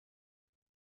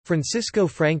Francisco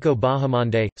Franco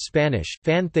Bahamonde, Spanish,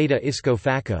 Fan Theta Isco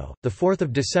Faco, the 4th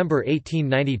of December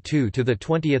 1892 to the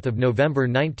 20th of November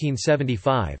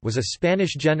 1975, was a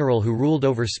Spanish general who ruled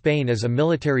over Spain as a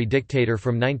military dictator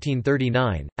from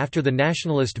 1939 after the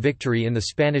nationalist victory in the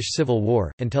Spanish Civil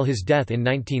War until his death in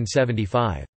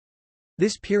 1975.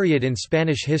 This period in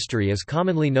Spanish history is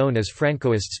commonly known as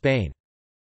Francoist Spain.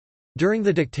 During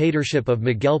the dictatorship of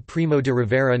Miguel Primo de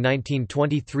Rivera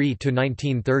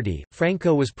 1923–1930,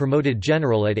 Franco was promoted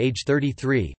general at age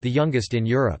 33, the youngest in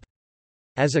Europe.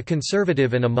 As a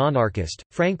conservative and a monarchist,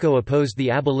 Franco opposed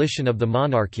the abolition of the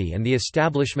monarchy and the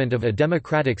establishment of a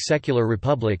democratic secular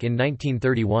republic in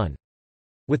 1931.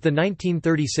 With the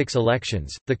 1936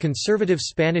 elections, the conservative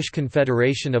Spanish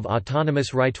Confederation of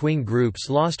Autonomous Right-Wing Groups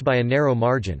lost by a narrow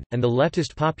margin, and the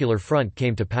leftist Popular Front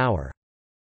came to power.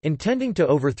 Intending to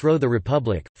overthrow the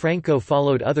republic, Franco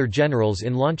followed other generals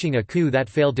in launching a coup that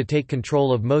failed to take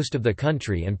control of most of the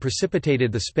country and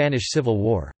precipitated the Spanish Civil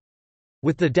War.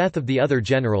 With the death of the other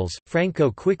generals, Franco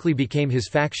quickly became his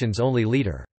faction's only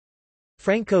leader.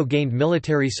 Franco gained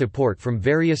military support from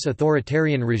various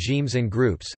authoritarian regimes and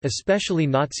groups, especially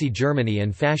Nazi Germany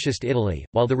and Fascist Italy,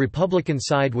 while the Republican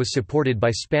side was supported by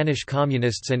Spanish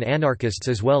communists and anarchists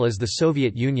as well as the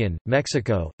Soviet Union,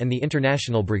 Mexico, and the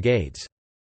International Brigades.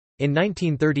 In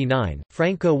 1939,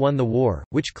 Franco won the war,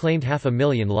 which claimed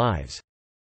 500,000 lives.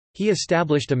 He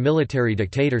established a military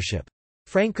dictatorship.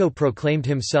 Franco proclaimed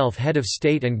himself head of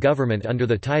state and government under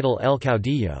the title El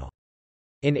Caudillo.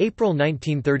 In April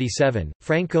 1937,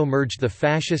 Franco merged the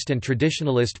fascist and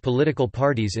traditionalist political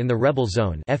parties in the Rebel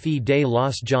Zone Fe de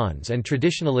los Jones and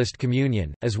Traditionalist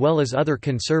Communion, as well as other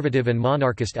conservative and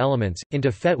monarchist elements,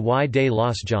 into Fe de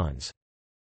los Jones.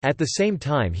 At the same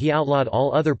time he outlawed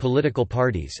all other political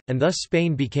parties, and thus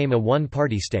Spain became a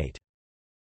one-party state.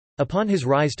 Upon his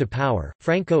rise to power,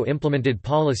 Franco implemented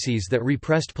policies that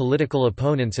repressed political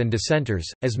opponents and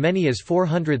dissenters, as many as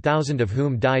 400,000 of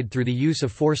whom died through the use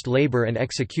of forced labor and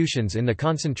executions in the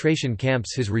concentration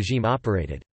camps his regime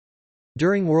operated.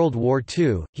 During World War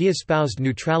II, he espoused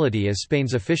neutrality as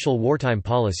Spain's official wartime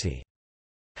policy.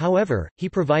 However, he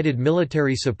provided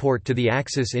military support to the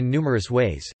Axis in numerous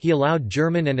ways. He allowed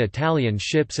German and Italian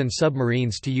ships and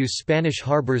submarines to use Spanish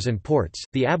harbors and ports.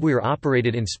 The Abwehr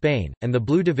operated in Spain, and the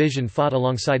Blue Division fought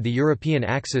alongside the European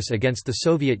Axis against the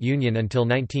Soviet Union until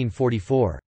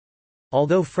 1944.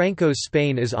 Although Franco's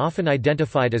Spain is often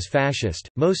identified as fascist,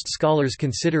 most scholars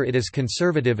consider it as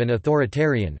conservative and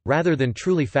authoritarian, rather than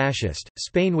truly fascist.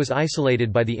 Spain was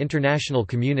isolated by the international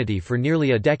community for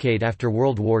nearly a decade after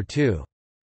World War II.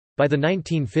 By the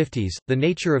 1950s, the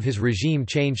nature of his regime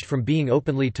changed from being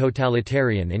openly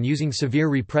totalitarian and using severe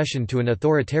repression to an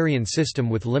authoritarian system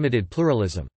with limited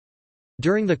pluralism.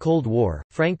 During the Cold War,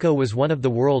 Franco was one of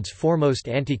the world's foremost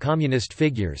anti-communist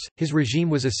figures. His regime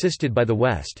was assisted by the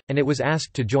West, and it was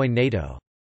asked to join NATO.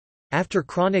 After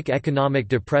chronic economic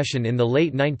depression in the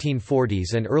late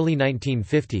 1940s and early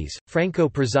 1950s, Franco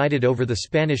presided over the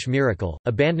Spanish miracle,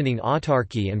 abandoning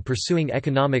autarky and pursuing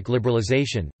economic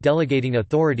liberalization, delegating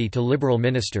authority to liberal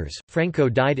ministers. Franco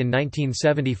died in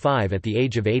 1975 at the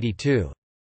age of 82.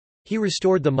 He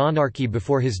restored the monarchy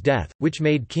before his death, which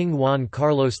made King Juan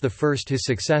Carlos I his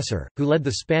successor, who led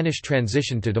the Spanish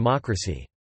transition to democracy.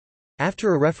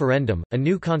 After a referendum, a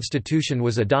new constitution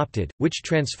was adopted, which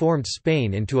transformed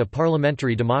Spain into a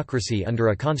parliamentary democracy under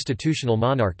a constitutional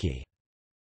monarchy.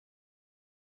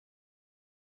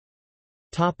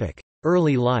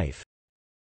 Early life.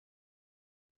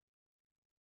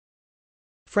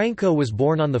 Franco was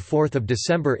born on 4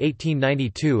 December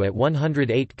 1892 at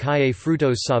 108 Calle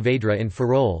Frutos Saavedra in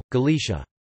Ferrol, Galicia.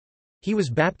 He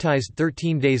was baptized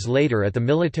 13 days later at the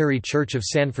Military Church of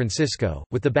San Francisco,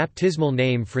 with the baptismal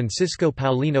name Francisco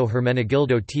Paulino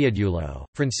Hermenegildo Teodulo,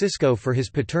 Francisco for his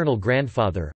paternal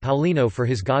grandfather, Paulino for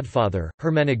his godfather,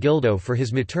 Hermenegildo for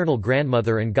his maternal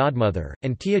grandmother and godmother,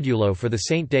 and Teodulo for the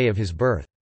saint day of his birth.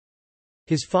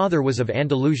 His father was of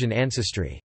Andalusian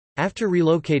ancestry. After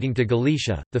relocating to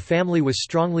Galicia, the family was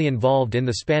strongly involved in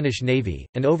the Spanish Navy,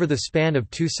 and over the span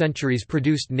of 2 centuries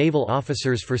produced naval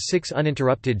officers for 6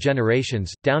 uninterrupted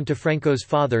generations, down to Franco's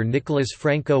father Nicolas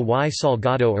Franco y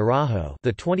Salgado Araujo,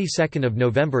 the 22nd of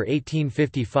November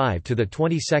 1855 to the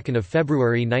 22nd of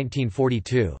February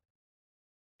 1942.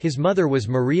 His mother was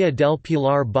Maria del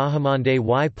Pilar Bahamonde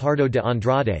y Pardo de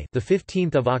Andrade, the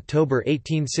 15th of October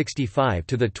 1865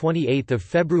 to the 28th of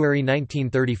February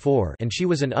 1934, and she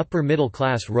was an upper middle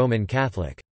class Roman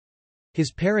Catholic.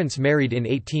 His parents married in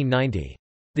 1890.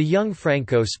 The young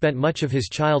Franco spent much of his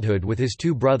childhood with his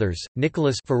two brothers,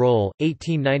 Nicolas Ferrol,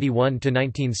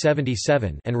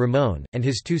 1891–1977 and Ramon, and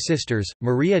his two sisters,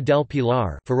 Maria del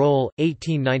Pilar Ferrol,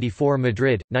 1894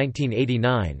 Madrid,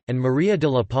 1989, and Maria de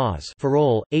la Paz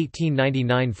Ferrol,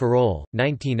 1899 Ferrol,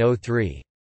 1903.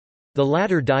 The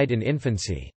latter died in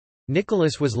infancy.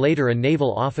 Nicolas was later a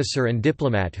naval officer and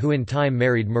diplomat who in time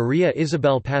married Maria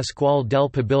Isabel Pascual del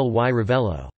Pibil y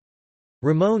Ravello.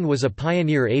 Ramon was a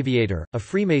pioneer aviator, a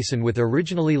Freemason with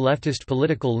originally leftist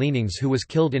political leanings who was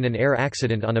killed in an air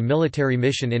accident on a military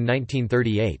mission in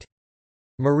 1938.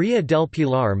 Maria del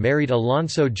Pilar married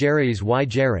Alonso Jerez y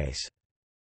Jerez.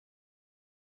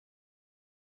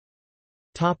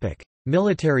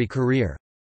 Military career.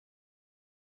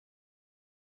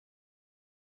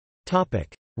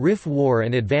 RIF War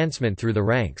and advancement through the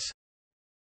ranks.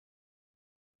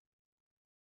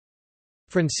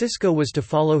 Francisco was to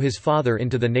follow his father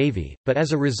into the Navy, but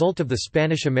as a result of the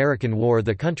Spanish–American War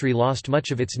the country lost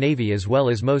much of its navy as well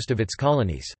as most of its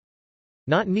colonies.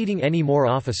 Not needing any more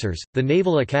officers, the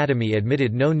Naval Academy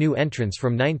admitted no new entrants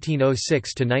from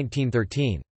 1906 to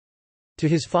 1913. To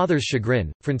his father's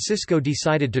chagrin, Francisco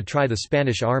decided to try the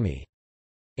Spanish Army.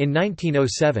 In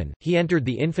 1907, he entered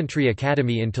the Infantry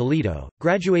Academy in Toledo,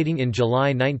 graduating in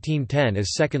July 1910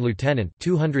 as second lieutenant,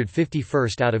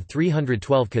 251st out of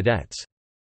 312 cadets.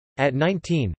 At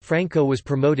 19, Franco was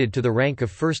promoted to the rank of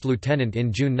first lieutenant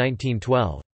in June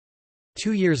 1912.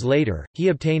 2 years later, he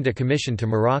obtained a commission to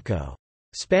Morocco.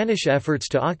 Spanish efforts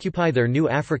to occupy their new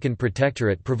African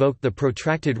protectorate provoked the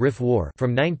protracted RIF War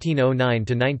from 1909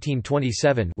 to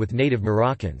 1927 with native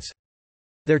Moroccans.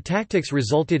 Their tactics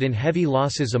resulted in heavy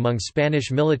losses among Spanish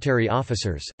military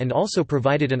officers, and also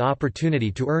provided an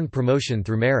opportunity to earn promotion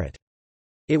through merit.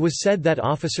 It was said that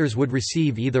officers would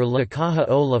receive either la caja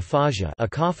o la faja, a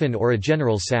coffin or a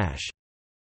general sash.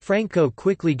 Franco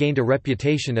quickly gained a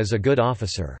reputation as a good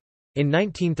officer. In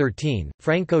 1913,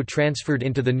 Franco transferred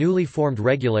into the newly formed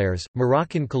Regulares,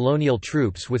 Moroccan colonial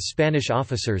troops with Spanish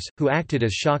officers, who acted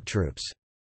as shock troops.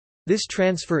 This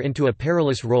transfer into a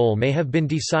perilous role may have been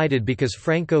decided because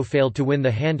Franco failed to win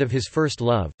the hand of his first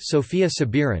love, Sofia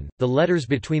Sabirin. The letters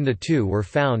between the two were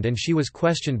found and she was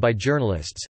questioned by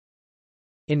journalists.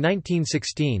 In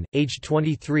 1916, aged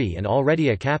 23 and already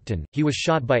a captain, he was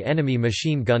shot by enemy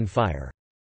machine gun fire.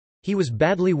 He was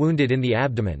badly wounded in the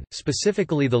abdomen,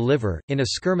 specifically the liver, in a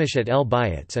skirmish at El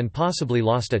Bayats and possibly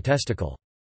lost a testicle.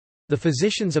 The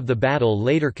physicians of the battle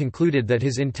later concluded that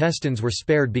his intestines were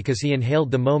spared because he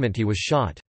inhaled the moment he was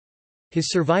shot.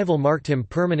 His survival marked him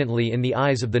permanently in the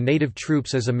eyes of the native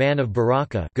troops as a man of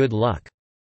baraka, good luck.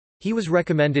 He was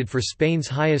recommended for Spain's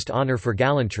highest honor for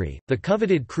gallantry, the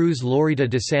coveted Cruz Lorita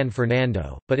de San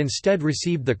Fernando, but instead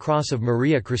received the Cross of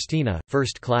Maria Cristina,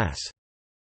 first class.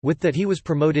 With that he was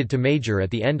promoted to major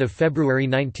at the end of February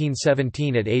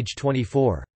 1917 at age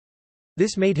 24.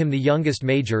 This made him the youngest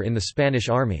major in the Spanish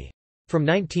Army. From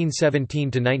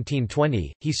 1917 to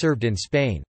 1920, he served in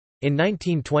Spain. In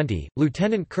 1920,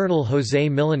 Lieutenant Colonel José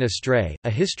Millán Estrella,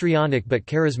 a histrionic but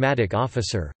charismatic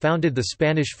officer, founded the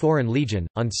Spanish Foreign Legion,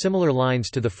 on similar lines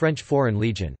to the French Foreign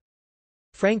Legion.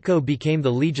 Franco became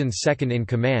the Legion's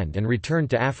second-in-command and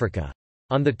returned to Africa.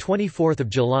 On 24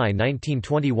 July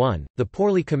 1921, the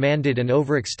poorly commanded and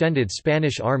overextended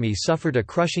Spanish army suffered a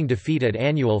crushing defeat at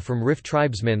Annual from RIF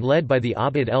tribesmen led by the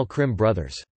Abd el-Krim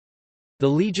brothers. The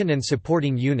Legion and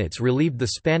supporting units relieved the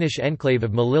Spanish enclave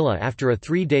of Melilla after a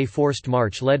 3-day forced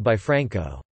march led by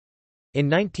Franco. In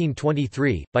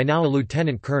 1923, by now a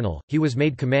lieutenant colonel, he was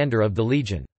made commander of the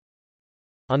Legion.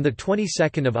 On the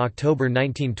 22nd of October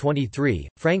 1923,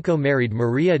 Franco married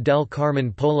Maria del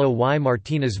Carmen Polo y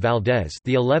Martínez Valdés,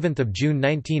 the 11th of June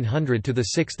 1900 to the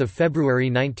 6th of February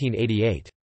 1988.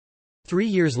 3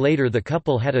 years later, the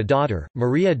couple had a daughter,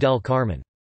 Maria del Carmen.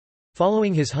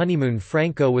 Following his honeymoon,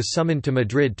 Franco was summoned to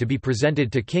Madrid to be presented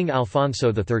to King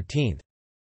Alfonso XIII.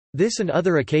 This and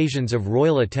other occasions of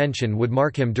royal attention would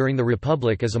mark him during the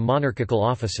Republic as a monarchical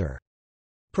officer.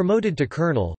 Promoted to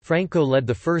colonel, Franco led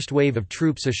the first wave of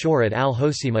troops ashore at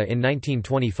Al-Hoceima in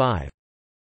 1925.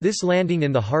 This landing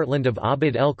in the heartland of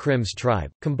Abd el-Krim's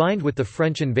tribe, combined with the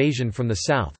French invasion from the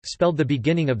south, spelled the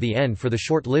beginning of the end for the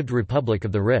short-lived Republic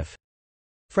of the Rif.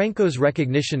 Franco's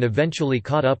recognition eventually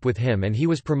caught up with him and he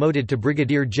was promoted to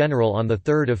brigadier general on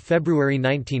 3 February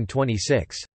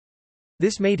 1926.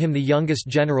 This made him the youngest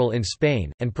general in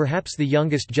Spain, and perhaps the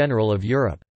youngest general of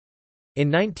Europe. In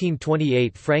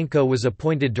 1928 Franco was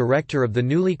appointed director of the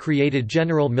newly created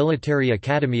General Military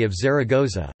Academy of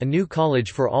Zaragoza, a new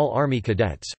college for all army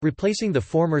cadets, replacing the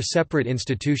former separate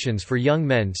institutions for young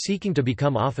men seeking to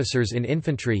become officers in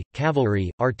infantry,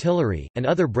 cavalry, artillery, and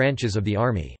other branches of the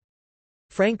army.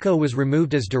 Franco was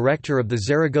removed as director of the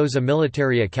Zaragoza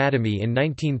Military Academy in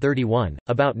 1931.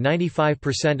 About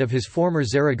 95% of his former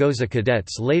Zaragoza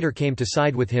cadets later came to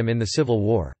side with him in the Civil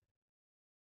War.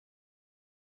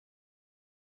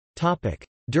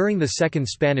 During the Second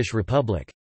Spanish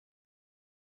Republic.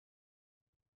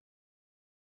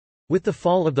 With the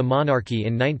fall of the monarchy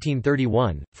in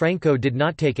 1931, Franco did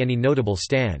not take any notable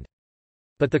stand.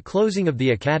 But the closing of the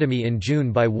academy in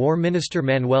June by War Minister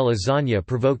Manuel Azaña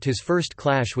provoked his first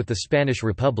clash with the Spanish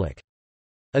Republic.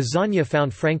 Azaña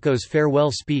found Franco's farewell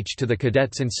speech to the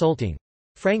cadets insulting.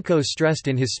 Franco stressed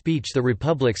in his speech the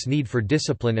Republic's need for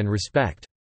discipline and respect.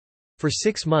 For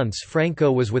 6 months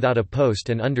Franco was without a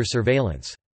post and under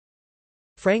surveillance.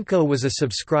 Franco was a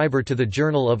subscriber to the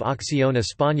Journal of Acción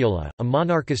Española, a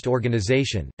monarchist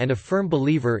organization, and a firm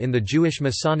believer in the Jewish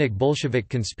Masonic Bolshevik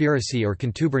conspiracy or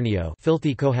contubernio,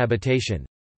 filthy cohabitation.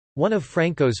 One of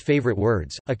Franco's favorite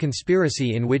words, a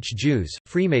conspiracy in which Jews,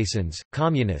 Freemasons,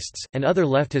 Communists, and other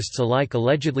leftists alike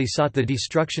allegedly sought the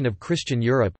destruction of Christian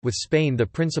Europe, with Spain the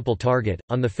principal target.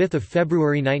 On 5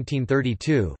 February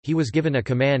 1932, he was given a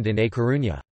command in A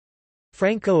Coruña.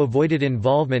 Franco avoided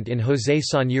involvement in José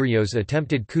Sanjurjo's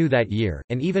attempted coup that year,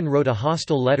 and even wrote a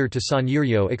hostile letter to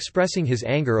Sanjurjo expressing his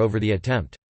anger over the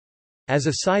attempt. As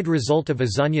a side result of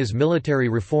Azaña's military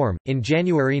reform, in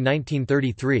January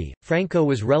 1933, Franco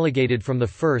was relegated from the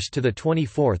 1st to the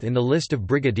 24th in the list of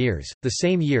brigadiers. The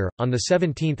same year, on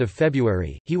 17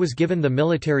 February, he was given the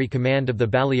military command of the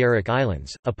Balearic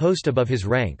Islands, a post above his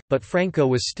rank, but Franco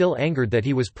was still angered that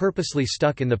he was purposely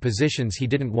stuck in the positions he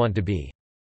didn't want to be.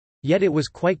 Yet it was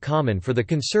quite common for the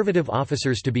conservative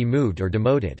officers to be moved or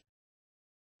demoted.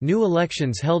 New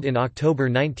elections held in October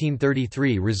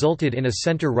 1933 resulted in a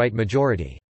center-right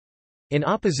majority. In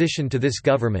opposition to this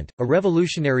government, a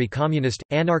revolutionary communist,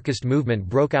 anarchist movement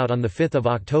broke out on 5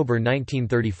 October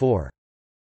 1934.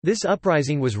 This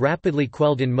uprising was rapidly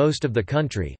quelled in most of the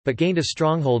country, but gained a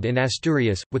stronghold in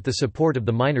Asturias, with the support of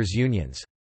the miners' unions.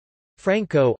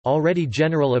 Franco, already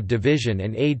general of division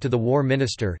and aide to the war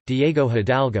minister, Diego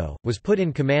Hidalgo, was put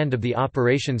in command of the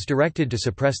operations directed to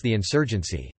suppress the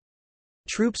insurgency.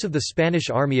 Troops of the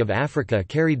Spanish Army of Africa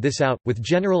carried this out, with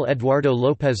General Eduardo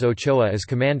López Ochoa as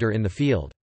commander in the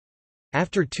field.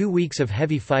 After 2 weeks of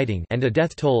heavy fighting and a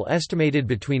death toll estimated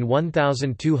between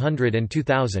 1,200 and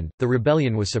 2,000, the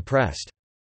rebellion was suppressed.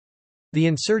 The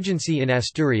insurgency in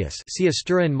Asturias, see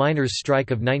Asturian miners'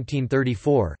 strike of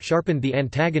 1934, sharpened the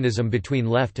antagonism between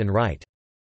left and right.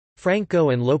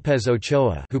 Franco and López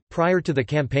Ochoa, who, prior to the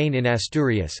campaign in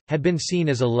Asturias, had been seen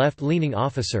as a left-leaning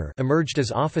officer, emerged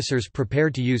as officers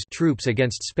prepared to use troops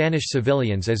against Spanish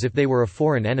civilians as if they were a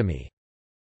foreign enemy.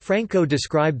 Franco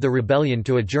described the rebellion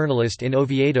to a journalist in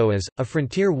Oviedo as, a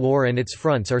frontier war and its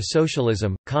fronts are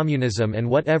socialism, communism and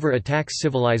whatever attacks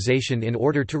civilization in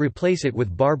order to replace it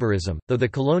with barbarism. Though the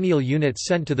colonial units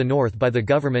sent to the north by the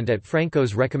government at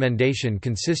Franco's recommendation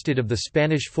consisted of the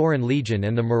Spanish Foreign Legion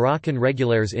and the Moroccan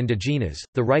Regulares Indigenas,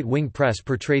 the right-wing press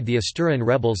portrayed the Asturian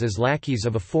rebels as lackeys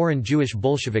of a foreign Jewish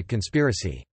Bolshevik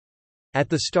conspiracy. At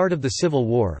the start of the Civil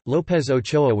War, López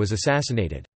Ochoa was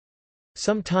assassinated.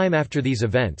 Some time after these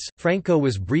events, Franco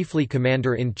was briefly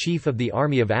Commander-in-Chief of the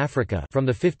Army of Africa from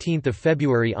 15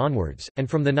 February onwards, and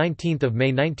from 19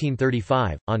 May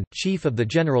 1935, on, Chief of the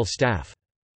General Staff.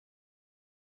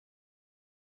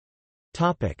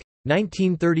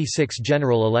 1936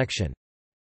 general election.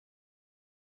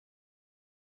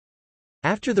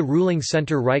 After the ruling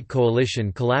centre-right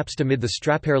coalition collapsed amid the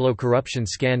Straperlo corruption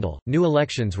scandal, new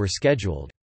elections were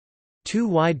scheduled. Two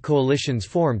wide coalitions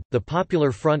formed, the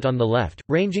Popular Front on the left,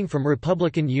 ranging from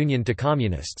Republican Union to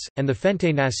Communists, and the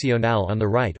Frente Nacional on the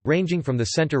right, ranging from the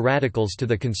centre-radicals to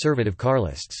the conservative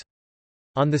Carlists.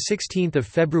 On 16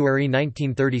 February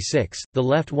 1936, the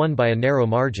left won by a narrow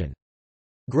margin.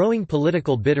 Growing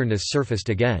political bitterness surfaced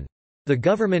again. The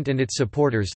government and its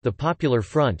supporters, the Popular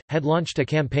Front, had launched a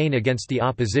campaign against the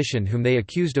opposition whom they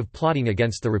accused of plotting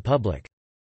against the Republic.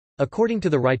 According to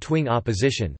the right-wing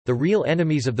opposition, the real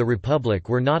enemies of the Republic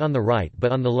were not on the right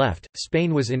but on the left.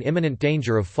 Spain was in imminent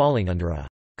danger of falling under a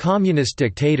communist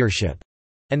dictatorship,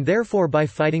 and therefore by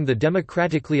fighting the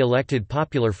democratically elected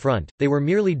Popular Front, they were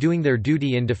merely doing their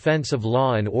duty in defense of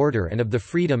law and order and of the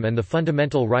freedom and the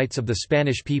fundamental rights of the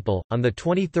Spanish people. On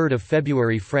 23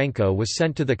 February Franco was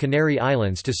sent to the Canary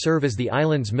Islands to serve as the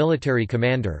island's military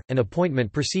commander, an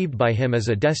appointment perceived by him as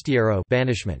a destierro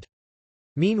banishment.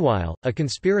 Meanwhile, a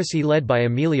conspiracy led by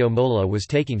Emilio Mola was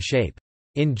taking shape.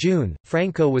 In June,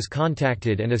 Franco was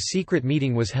contacted and a secret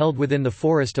meeting was held within the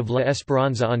forest of La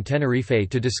Esperanza on Tenerife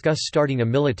to discuss starting a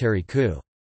military coup.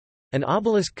 An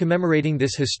obelisk commemorating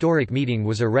this historic meeting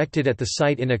was erected at the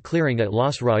site in a clearing at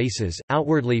Los Raíces.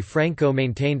 Outwardly, Franco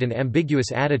maintained an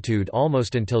ambiguous attitude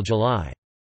almost until July.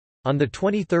 On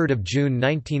 23 June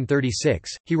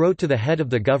 1936, he wrote to the head of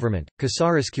the government,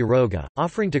 Casares Quiroga,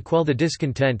 offering to quell the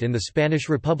discontent in the Spanish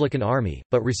Republican Army,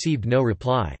 but received no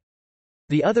reply.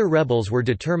 The other rebels were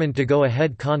determined to go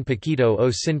ahead con Paquito o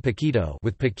sin Paquito,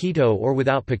 with Paquito or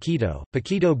without Paquito,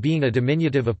 Paquito being a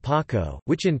diminutive of Paco,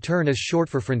 which in turn is short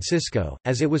for Francisco,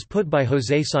 as it was put by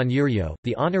José Sanurio,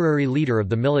 the honorary leader of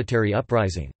the military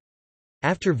uprising.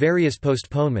 After various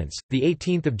postponements, the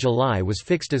 18th of July was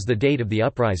fixed as the date of the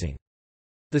uprising.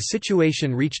 The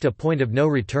situation reached a point of no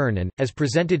return and, as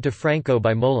presented to Franco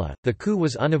by Mola, the coup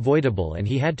was unavoidable and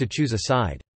he had to choose a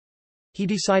side. He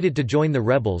decided to join the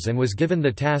rebels and was given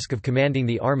the task of commanding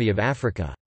the Army of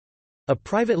Africa. A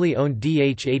privately owned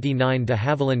DH-89 de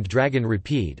Havilland Dragon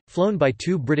Rapide, flown by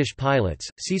two British pilots,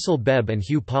 Cecil Bebb and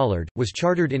Hugh Pollard, was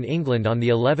chartered in England on the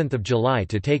 11th of July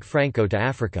to take Franco to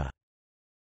Africa.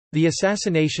 The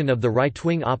assassination of the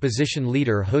right-wing opposition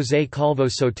leader José Calvo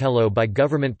Sotelo by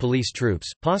government police troops,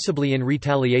 possibly in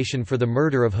retaliation for the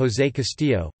murder of José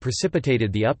Castillo,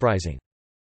 precipitated the uprising.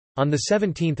 On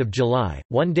 17 July,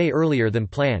 one day earlier than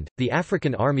planned, the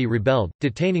African army rebelled,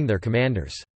 detaining their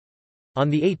commanders.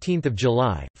 On 18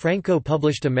 July, Franco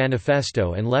published a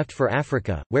manifesto and left for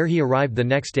Africa, where he arrived the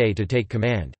next day to take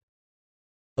command.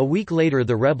 A week later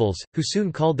the rebels, who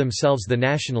soon called themselves the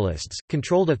Nationalists,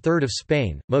 controlled a third of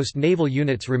Spain. Most naval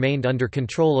units remained under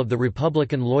control of the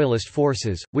Republican Loyalist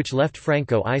forces, which left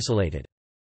Franco isolated.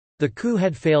 The coup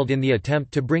had failed in the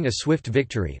attempt to bring a swift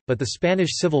victory, but the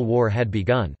Spanish Civil War had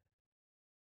begun.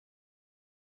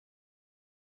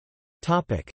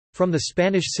 From the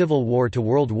Spanish Civil War to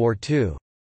World War II.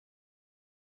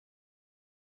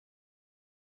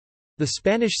 The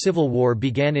Spanish Civil War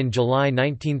began in July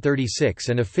 1936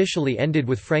 and officially ended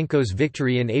with Franco's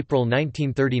victory in April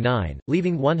 1939,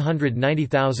 leaving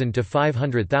 190,000 to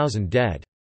 500,000 dead.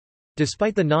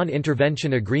 Despite the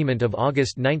non-intervention agreement of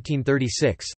August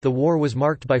 1936, the war was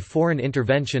marked by foreign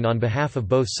intervention on behalf of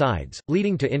both sides,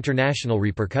 leading to international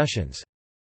repercussions.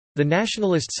 The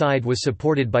nationalist side was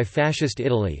supported by Fascist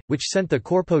Italy, which sent the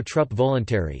Corpo Truppe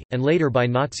Volontarie, and later by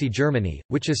Nazi Germany,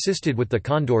 which assisted with the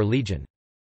Condor Legion.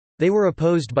 They were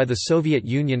opposed by the Soviet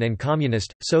Union and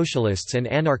communist, socialists and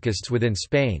anarchists within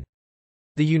Spain.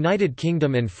 The United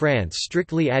Kingdom and France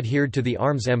strictly adhered to the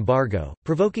arms embargo,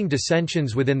 provoking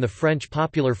dissensions within the French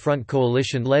Popular Front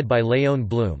coalition led by Léon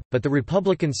Blum, but the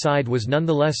Republican side was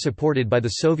nonetheless supported by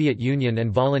the Soviet Union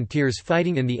and volunteers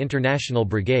fighting in the international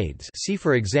brigades, see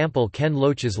for example Ken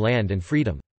Loach's Land and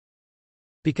Freedom.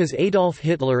 Because Adolf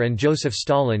Hitler and Joseph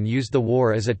Stalin used the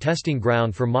war as a testing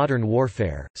ground for modern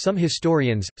warfare, some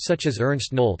historians, such as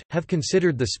Ernst Nolte, have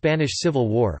considered the Spanish Civil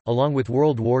War, along with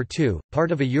World War II,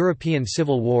 part of a European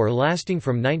civil war lasting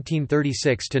from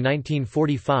 1936 to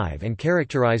 1945 and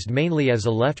characterized mainly as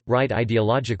a left-right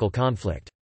ideological conflict.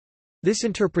 This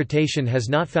interpretation has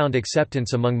not found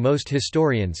acceptance among most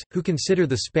historians, who consider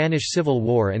the Spanish Civil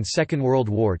War and Second World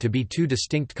War to be two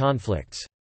distinct conflicts.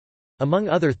 Among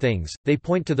other things, they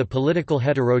point to the political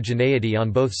heterogeneity on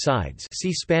both sides,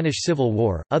 see Spanish Civil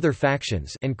War, other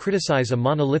factions, and criticize a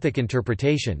monolithic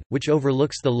interpretation, which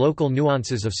overlooks the local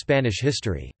nuances of Spanish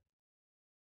history.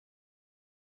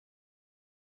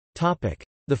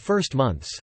 The first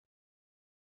months.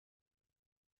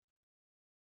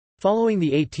 Following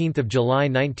the 18 July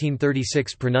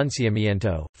 1936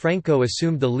 pronunciamiento, Franco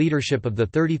assumed the leadership of the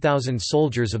 30,000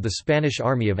 soldiers of the Spanish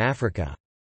Army of Africa.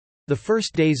 The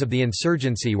first days of the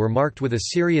insurgency were marked with a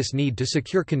serious need to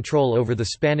secure control over the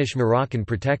Spanish-Moroccan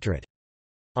protectorate.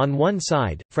 On one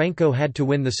side, Franco had to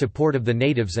win the support of the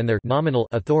natives and their nominal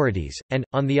authorities, and,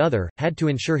 on the other, had to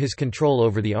ensure his control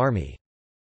over the army.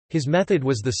 His method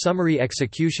was the summary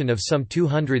execution of some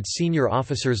 200 senior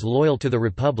officers loyal to the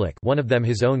Republic, one of them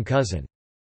his own cousin.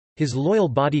 His loyal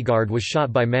bodyguard was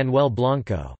shot by Manuel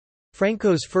Blanco.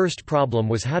 Franco's first problem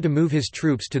was how to move his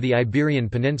troops to the Iberian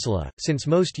Peninsula, since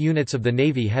most units of the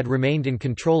navy had remained in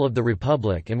control of the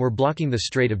Republic and were blocking the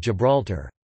Strait of Gibraltar.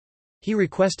 He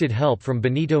requested help from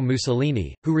Benito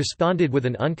Mussolini, who responded with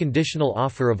an unconditional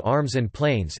offer of arms and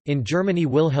planes. In Germany,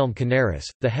 Wilhelm Canaris,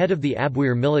 the head of the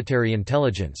Abwehr military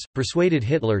intelligence, persuaded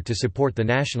Hitler to support the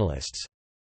nationalists.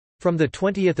 From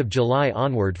 20 July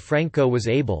onward Franco was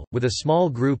able, with a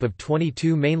small group of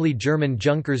 22 mainly German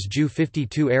Junkers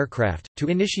Ju-52 aircraft, to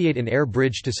initiate an air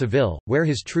bridge to Seville, where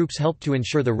his troops helped to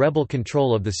ensure the rebel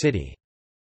control of the city.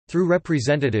 Through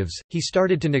representatives, he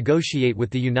started to negotiate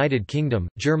with the United Kingdom,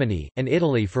 Germany, and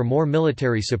Italy for more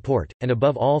military support, and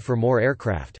above all for more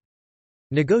aircraft.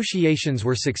 Negotiations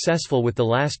were successful with the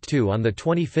last two on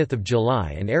 25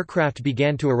 July and aircraft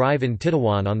began to arrive in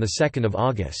Tetuan on 2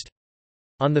 August.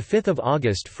 On 5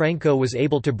 August Franco was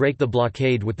able to break the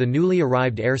blockade with the newly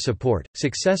arrived air support,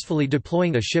 successfully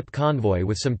deploying a ship convoy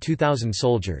with some 2,000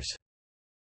 soldiers.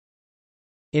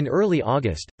 In early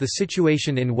August, the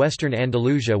situation in western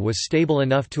Andalusia was stable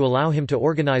enough to allow him to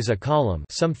organize a column,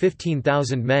 some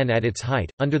 15,000 men at its height,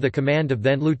 under the command of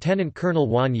then Lieutenant Colonel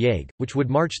Juan Yegue, which would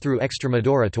march through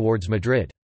Extremadura towards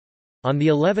Madrid. On the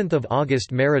 11th of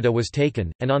August Mérida was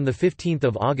taken, and on the 15th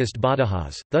of August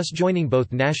Badajoz, thus joining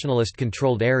both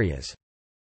nationalist-controlled areas.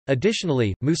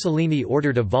 Additionally, Mussolini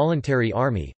ordered a voluntary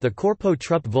army, the Corpo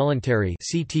Truppe Volontarie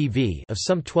 (CTV), of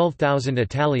some 12,000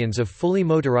 Italians of fully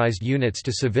motorized units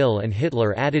to Seville, and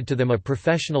Hitler added to them a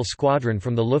professional squadron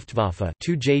from the Luftwaffe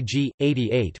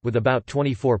 2JG-88 with about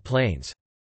 24 planes.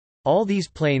 All these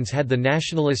planes had the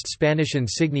nationalist Spanish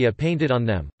insignia painted on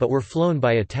them, but were flown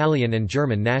by Italian and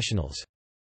German nationals.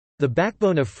 The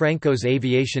backbone of Franco's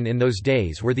aviation in those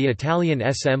days were the Italian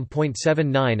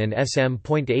SM.79 and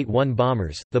SM.81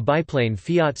 bombers, the biplane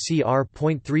Fiat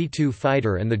CR.32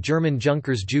 fighter and the German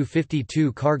Junkers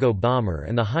Ju-52 cargo bomber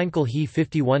and the Heinkel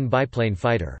He-51 biplane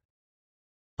fighter.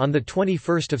 On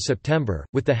 21 September,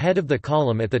 with the head of the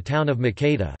column at the town of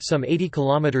Maqueda, some 80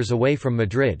 kilometers away from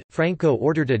Madrid, Franco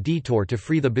ordered a detour to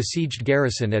free the besieged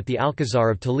garrison at the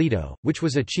Alcázar of Toledo, which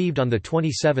was achieved on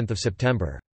 27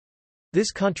 September.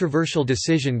 This controversial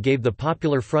decision gave the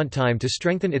Popular Front time to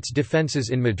strengthen its defences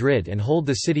in Madrid and hold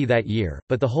the city that year,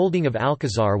 but the holding of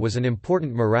Alcázar was an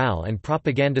important morale and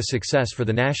propaganda success for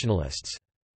the nationalists.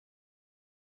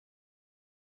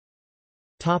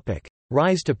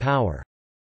 Rise to power.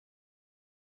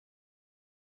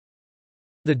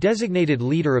 The designated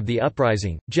leader of the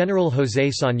uprising, General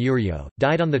José Sanjurjo,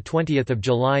 died on 20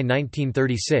 July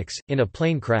 1936, in a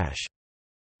plane crash.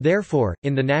 Therefore,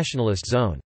 in the nationalist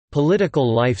zone,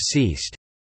 political life ceased.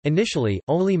 Initially,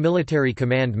 only military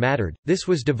command mattered. This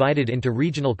was divided into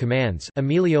regional commands,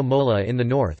 Emilio Mola in the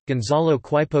north, Gonzalo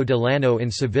Queipo de Llano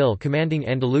in Seville commanding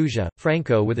Andalusia,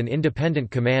 Franco with an independent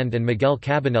command and Miguel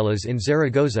Cabanellas in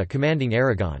Zaragoza commanding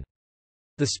Aragon.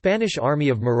 The Spanish army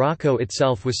of Morocco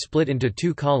itself was split into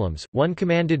two columns, one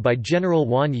commanded by General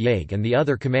Juan Yegue and the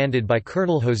other commanded by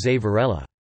Colonel José Varela.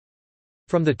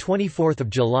 From 24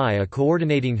 July a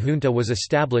coordinating junta was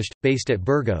established, based at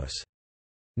Burgos.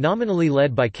 Nominally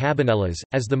led by Cabanellas,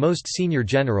 as the most senior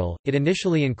general, it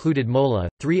initially included Mola,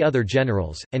 3 other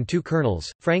generals, and 2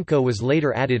 colonels. Franco was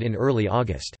later added in early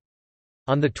August.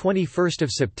 On 21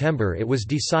 September it was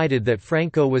decided that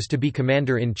Franco was to be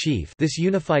commander-in-chief. This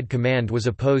unified command was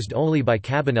opposed only by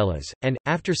Cabanellas, and,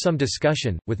 after some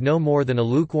discussion, with no more than a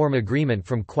lukewarm agreement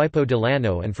from Queipo de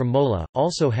Llano and from Mola,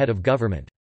 also head of government.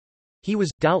 He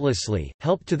was, doubtlessly,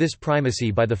 helped to this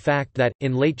primacy by the fact that,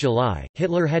 in late July,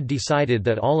 Hitler had decided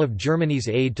that all of Germany's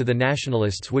aid to the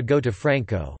nationalists would go to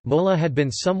Franco. Mola had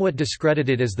been somewhat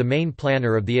discredited as the main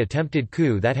planner of the attempted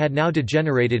coup that had now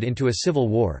degenerated into a civil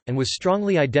war, and was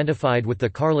strongly identified with the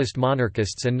Carlist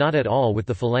monarchists and not at all with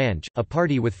the Falange, a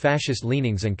party with fascist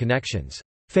leanings and connections.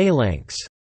 Phalanx,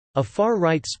 a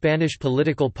far-right Spanish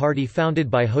political party founded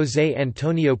by José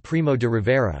Antonio Primo de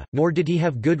Rivera, nor did he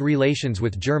have good relations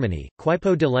with Germany.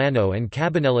 Queipo de Llano and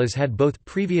Cabanellas had both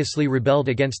previously rebelled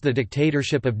against the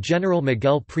dictatorship of General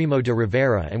Miguel Primo de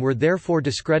Rivera and were therefore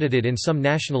discredited in some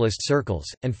nationalist circles,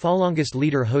 and Falangist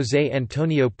leader José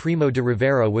Antonio Primo de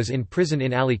Rivera was in prison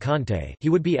in Alicante. He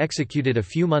would be executed a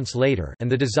few months later,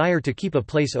 and the desire to keep a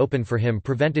place open for him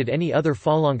prevented any other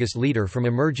Falangist leader from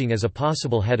emerging as a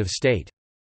possible head of state.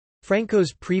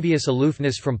 Franco's previous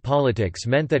aloofness from politics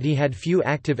meant that he had few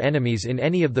active enemies in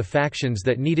any of the factions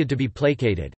that needed to be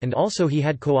placated, and also he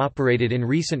had cooperated in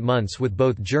recent months with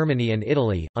both Germany and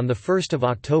Italy. On 1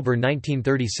 October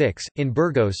 1936, in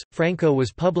Burgos, Franco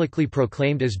was publicly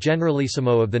proclaimed as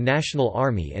Generalissimo of the National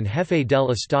Army and Jefe del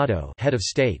Estado, head of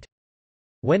state.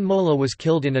 When Mola was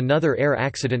killed in another air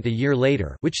accident a year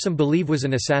later, which some believe was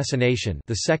an assassination,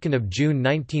 the 2nd of June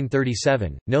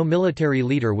 1937, no military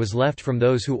leader was left from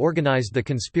those who organized the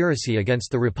conspiracy against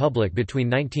the Republic between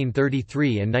 1933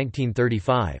 and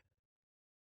 1935.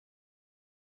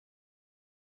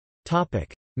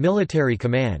 Topic: Military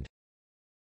command.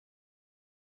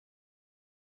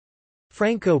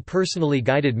 Franco personally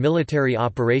guided military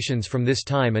operations from this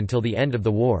time until the end of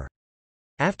the war.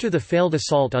 After the failed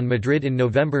assault on Madrid in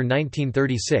November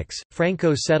 1936,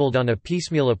 Franco settled on a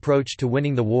piecemeal approach to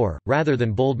winning the war, rather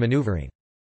than bold maneuvering.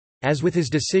 As with his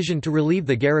decision to relieve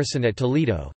the garrison at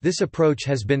Toledo, this approach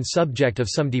has been subject of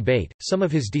some debate. Some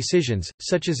of his decisions,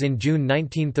 such as in June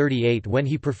 1938 when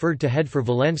he preferred to head for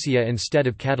Valencia instead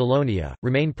of Catalonia,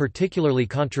 remain particularly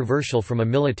controversial from a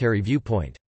military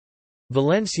viewpoint.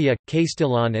 Valencia,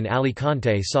 Castellón and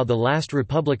Alicante saw the last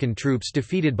Republican troops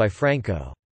defeated by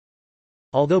Franco.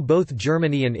 Although both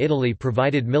Germany and Italy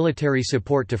provided military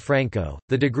support to Franco,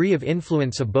 the degree of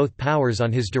influence of both powers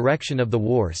on his direction of the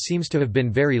war seems to have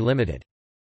been very limited.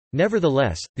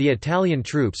 Nevertheless, the Italian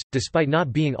troops, despite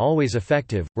not being always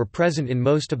effective, were present in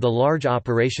most of the large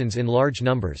operations in large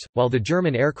numbers, while the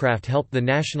German aircraft helped the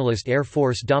Nationalist Air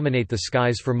Force dominate the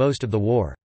skies for most of the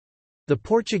war. The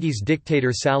Portuguese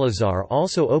dictator Salazar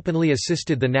also openly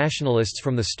assisted the Nationalists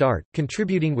from the start,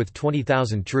 contributing with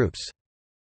 20,000 troops.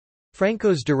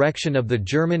 Franco's direction of the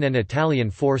German and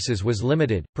Italian forces was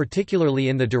limited, particularly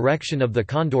in the direction of the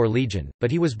Condor Legion,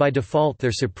 but he was by default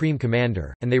their supreme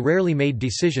commander, and they rarely made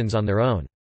decisions on their own.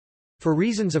 For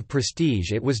reasons of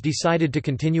prestige, it was decided to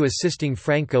continue assisting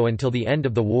Franco until the end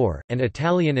of the war, and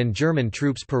Italian and German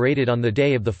troops paraded on the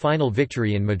day of the final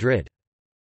victory in Madrid.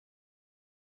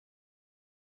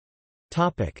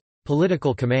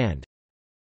 Political command.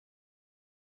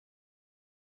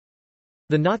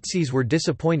 The Nazis were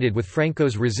disappointed with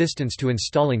Franco's resistance to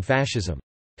installing fascism.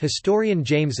 Historian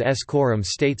James S. Coram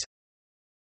states,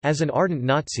 as an ardent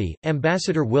Nazi,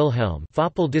 Ambassador Wilhelm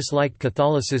Faupel disliked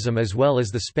Catholicism as well as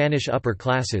the Spanish upper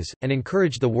classes, and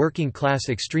encouraged the working-class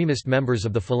extremist members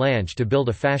of the Falange to build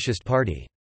a fascist party.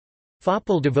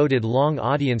 Faupel devoted long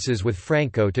audiences with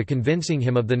Franco to convincing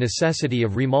him of the necessity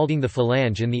of remolding the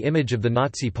Falange in the image of the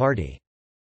Nazi party.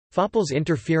 Faupel's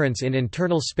interference in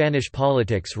internal Spanish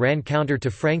politics ran counter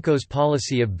to Franco's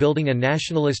policy of building a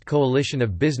nationalist coalition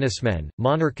of businessmen,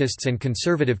 monarchists and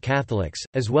conservative Catholics,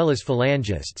 as well as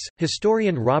Phalangists.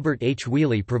 Historian Robert H.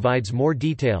 Wheely provides more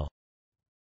detail.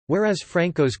 Whereas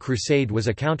Franco's crusade was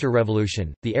a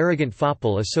counter-revolution, the arrogant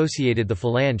Faupel associated the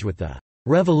Falange with the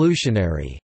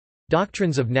revolutionary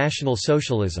doctrines of National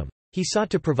Socialism. He sought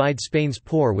to provide Spain's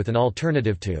poor with an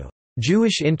alternative to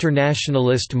Jewish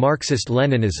internationalist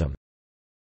Marxist-Leninism.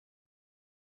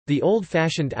 The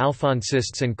old-fashioned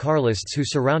Alfonsists and Carlists who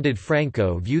surrounded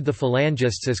Franco viewed the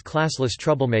Phalangists as classless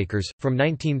troublemakers. From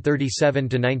 1937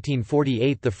 to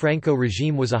 1948, the Franco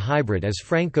regime was a hybrid as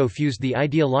Franco fused the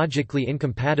ideologically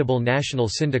incompatible national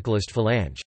syndicalist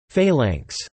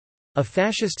Phalanx, a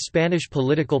fascist Spanish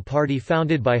political party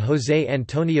founded by José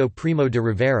Antonio Primo de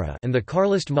Rivera, and the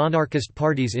Carlist monarchist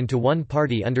parties into one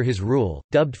party under his rule,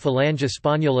 dubbed Falange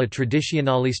Española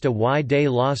Tradicionalista y de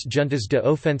las Juntas de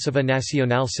Ofensiva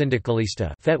Nacional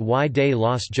Sindicalista (FET y de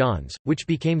los Jons), which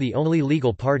became the only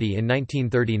legal party in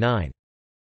 1939.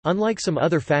 Unlike some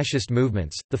other fascist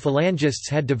movements, the Phalangists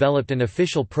had developed an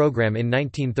official program in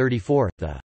 1934,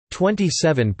 the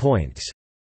 27 Points.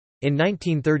 In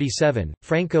 1937,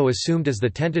 Franco assumed as the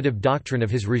tentative doctrine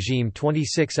of his regime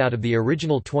 26 out of the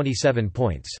original 27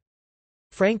 points.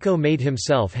 Franco made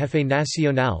himself Jefe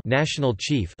Nacional national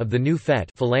chief of the new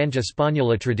FET Falange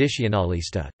Española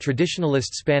Tradicionalista,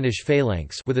 traditionalist Spanish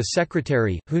phalanx with a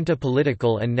secretary, junta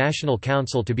political and national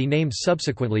council to be named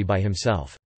subsequently by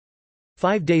himself.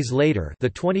 5 days later, the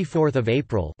 24th of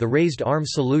April, the raised arm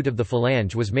salute of the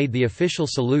Falange was made the official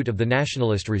salute of the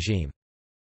nationalist regime.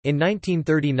 In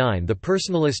 1939 the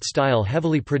personalist style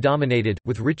heavily predominated,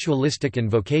 with ritualistic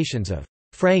invocations of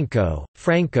Franco,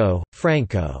 Franco,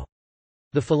 Franco.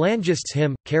 The Phalangists'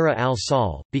 hymn, Cara al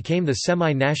Sol, became the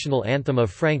semi-national anthem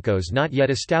of Franco's not yet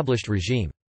established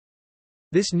regime.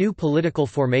 This new political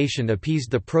formation appeased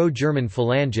the pro-German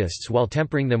Phalangists while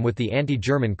tempering them with the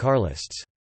anti-German Carlists.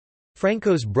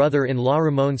 Franco's brother-in-law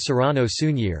Ramón Serrano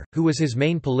Suñer, who was his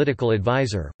main political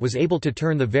advisor, was able to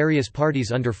turn the various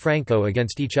parties under Franco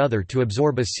against each other to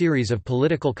absorb a series of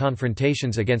political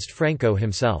confrontations against Franco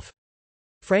himself.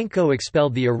 Franco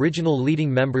expelled the original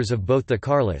leading members of both the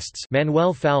Carlists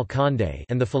Manuel Fal Conde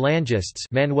and the Phalangists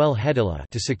Manuel Hedilla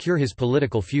to secure his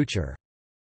political future.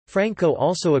 Franco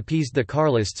also appeased the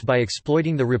Carlists by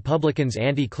exploiting the Republicans'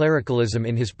 anti-clericalism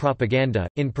in his propaganda,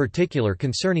 in particular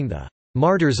concerning the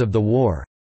martyrs of the war.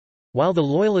 While the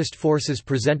Loyalist forces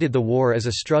presented the war as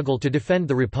a struggle to defend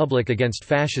the Republic against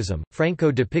fascism,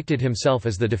 Franco depicted himself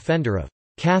as the defender of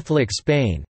Catholic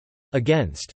Spain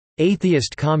against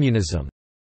atheist communism.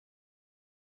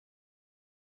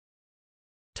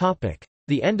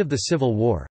 The end of the Civil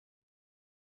War.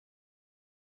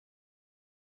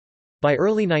 By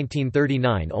early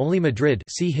 1939 only Madrid,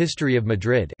 see History of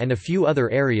Madrid, and a few other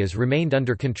areas remained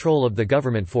under control of the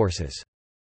government forces.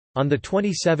 On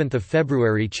 27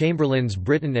 February Chamberlain's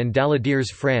Britain and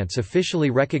Daladier's France officially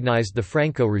recognized the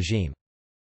Franco regime.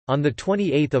 On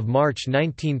 28 March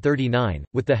 1939,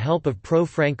 with the help of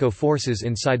pro-Franco forces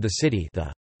inside the city,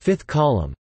 the Fifth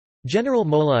Column General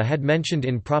Mola had mentioned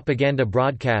in propaganda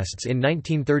broadcasts in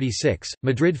 1936,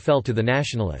 Madrid fell to the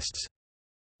nationalists.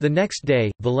 The next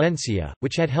day, Valencia,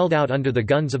 which had held out under the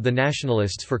guns of the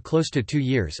nationalists for close to 2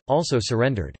 years, also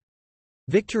surrendered.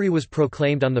 Victory was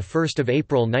proclaimed on 1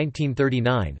 April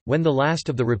 1939, when the last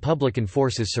of the Republican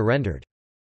forces surrendered.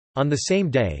 On the same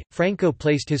day, Franco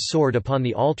placed his sword upon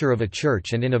the altar of a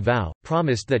church and in a vow,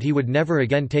 promised that he would never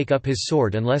again take up his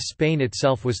sword unless Spain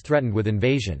itself was threatened with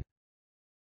invasion.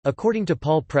 According to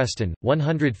Paul Preston,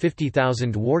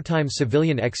 150,000 wartime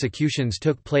civilian executions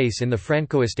took place in the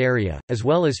Francoist area, as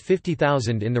well as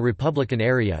 50,000 in the Republican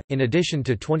area, in addition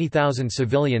to 20,000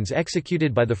 civilians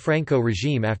executed by the Franco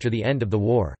regime after the end of the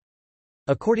war.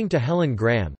 According to Helen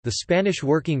Graham, the Spanish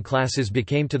working classes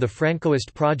became to the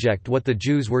Francoist project what the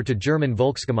Jews were to German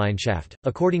Volksgemeinschaft.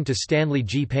 According to Stanley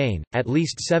G. Payne, at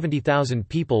least 70,000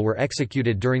 people were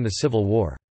executed during the Civil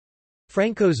War.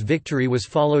 Franco's victory was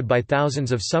followed by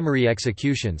thousands of summary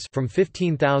executions from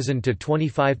 15,000 to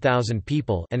 25,000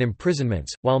 people and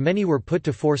imprisonments, while many were put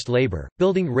to forced labor,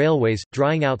 building railways,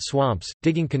 drying out swamps,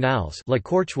 digging canals La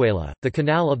Corchuela, the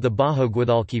Canal of the Bajo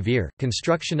Guadalquivir,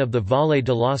 construction of the Valle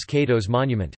de los Caídos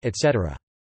monument, etc.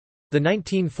 The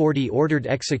 1940 ordered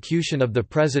execution of the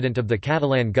president of the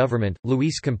Catalan government,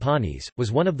 Luis Companys,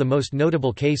 was one of the most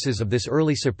notable cases of this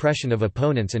early suppression of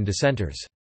opponents and dissenters.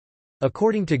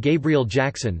 According to Gabriel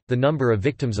Jackson, the number of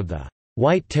victims of the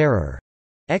White Terror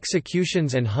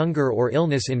executions and hunger or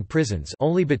illness in prisons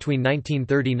only between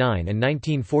 1939 and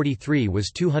 1943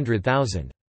 was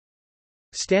 200,000.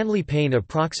 Stanley Payne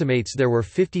approximates there were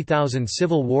 50,000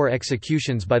 Civil War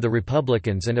executions by the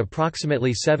Republicans and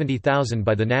approximately 70,000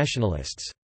 by the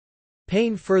Nationalists.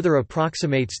 Payne further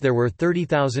approximates there were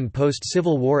 30,000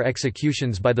 post-Civil War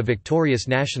executions by the victorious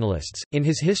Nationalists. In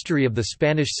his History of the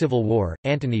Spanish Civil War,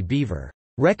 Anthony Beaver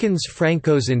reckons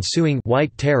Franco's ensuing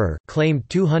White Terror claimed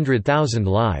 200,000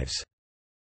 lives.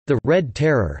 The Red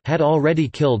Terror had already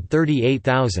killed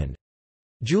 38,000.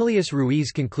 Julius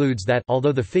Ruiz concludes that,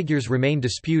 although the figures remain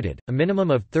disputed, a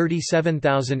minimum of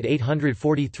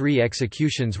 37,843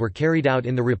 executions were carried out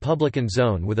in the Republican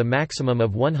zone with a maximum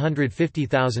of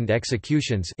 150,000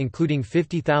 executions, including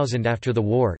 50,000 after the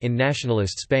war, in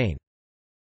nationalist Spain.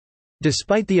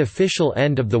 Despite the official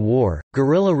end of the war,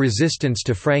 guerrilla resistance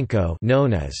to Franco,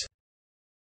 known as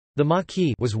the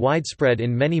Maquis, was widespread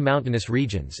in many mountainous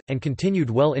regions, and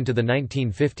continued well into the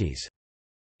 1950s.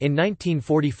 In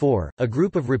 1944, a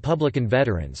group of Republican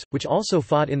veterans, which also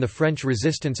fought in the French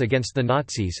resistance against the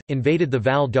Nazis, invaded the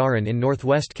Val d'Aran in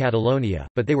northwest Catalonia,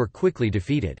 but they were quickly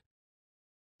defeated.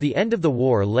 The end of the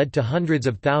war led to hundreds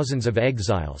of thousands of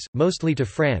exiles, mostly to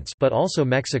France but also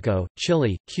Mexico,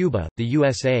 Chile, Cuba, the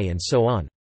USA and so on.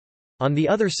 On the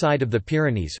other side of the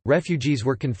Pyrenees, refugees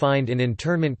were confined in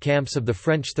internment camps of the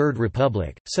French Third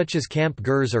Republic, such as Camp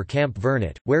Gurs or Camp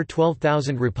Vernet, where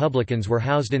 12,000 Republicans were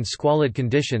housed in squalid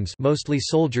conditions, mostly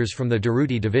soldiers from the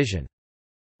Durruti division.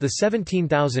 The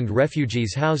 17,000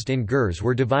 refugees housed in Gurs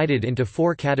were divided into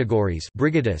 4 categories: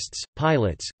 brigadists,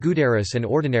 pilots, Guderis and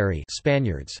ordinary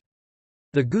Spaniards.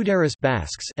 The Guderis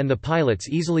Basques and the pilots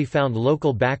easily found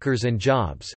local backers and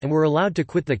jobs, and were allowed to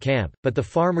quit the camp, but the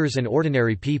farmers and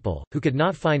ordinary people, who could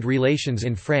not find relations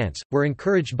in France, were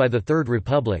encouraged by the Third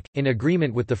Republic, in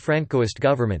agreement with the Francoist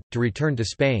government, to return to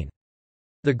Spain.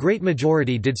 The great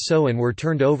majority did so and were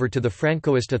turned over to the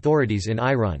Francoist authorities in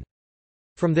Irun.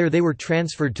 From there they were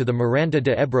transferred to the Miranda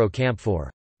de Ebro camp for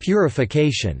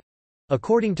purification,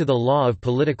 according to the law of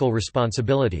political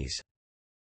responsibilities.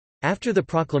 After the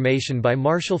proclamation by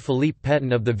Marshal Philippe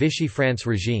Pétain of the Vichy France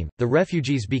regime, the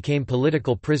refugees became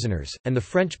political prisoners, and the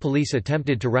French police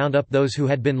attempted to round up those who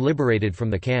had been liberated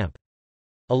from the camp.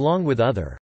 Along with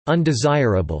other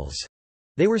undesirables,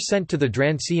 they were sent to the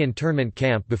Drancy internment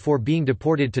camp before being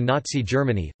deported to Nazi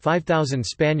Germany. 5,000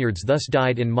 Spaniards thus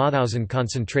died in Mauthausen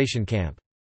concentration camp.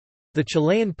 The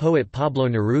Chilean poet Pablo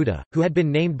Neruda, who had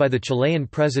been named by the Chilean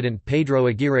president Pedro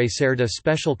Aguirre Cerda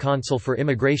special consul for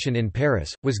immigration in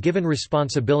Paris, was given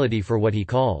responsibility for what he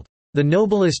called, "the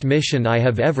noblest mission I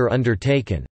have ever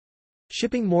undertaken,"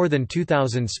 shipping more than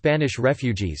 2,000 Spanish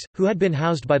refugees, who had been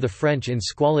housed by the French in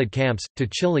squalid camps, to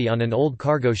Chile on an old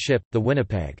cargo ship, the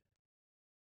Winnipeg.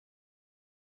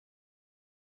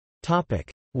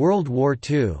 World War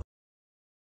II.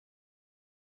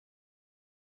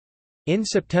 In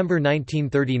September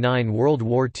 1939 World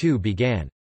War II began.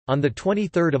 On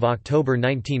 23 October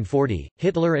 1940,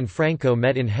 Hitler and Franco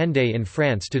met in Hendaye in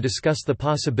France to discuss the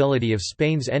possibility of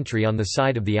Spain's entry on the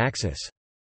side of the Axis.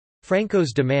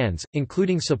 Franco's demands,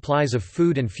 including supplies of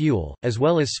food and fuel, as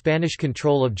well as Spanish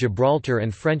control of Gibraltar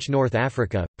and French North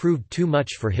Africa, proved too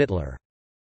much for Hitler.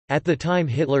 At the time,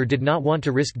 Hitler did not want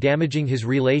to risk damaging his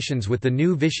relations with the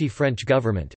new Vichy French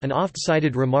government. An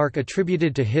oft-cited remark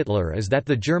attributed to Hitler is that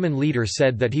the German leader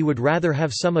said that he would rather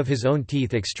have some of his own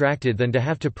teeth extracted than to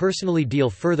have to personally deal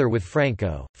further with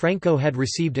Franco. Franco had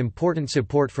received important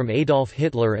support from Adolf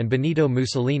Hitler and Benito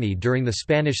Mussolini during the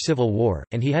Spanish Civil War,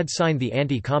 and he had signed the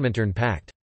Anti-Comintern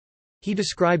Pact. He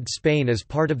described Spain as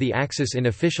part of the Axis in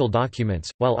official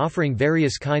documents, while offering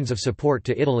various kinds of support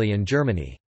to Italy and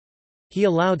Germany. He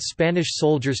allowed Spanish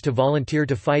soldiers to volunteer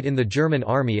to fight in the German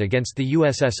army against the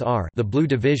USSR, the Blue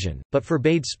Division, but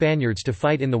forbade Spaniards to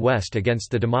fight in the West against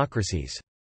the democracies.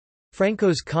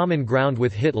 Franco's common ground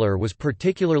with Hitler was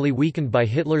particularly weakened by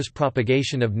Hitler's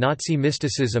propagation of Nazi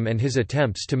mysticism and his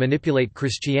attempts to manipulate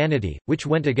Christianity, which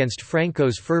went against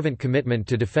Franco's fervent commitment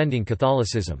to defending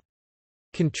Catholicism.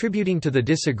 Contributing to the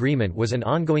disagreement was an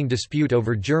ongoing dispute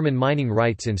over German mining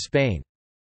rights in Spain.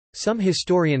 Some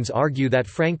historians argue that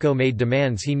Franco made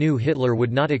demands he knew Hitler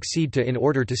would not accede to in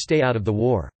order to stay out of the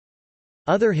war.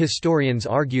 Other historians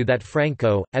argue that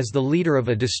Franco, as the leader of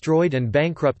a destroyed and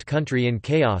bankrupt country in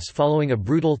chaos following a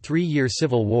brutal three-year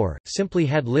civil war, simply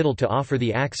had little to offer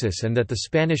the Axis and that the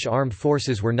Spanish armed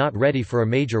forces were not ready for a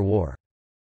major war.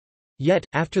 Yet,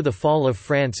 after the fall of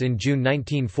France in June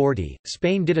 1940,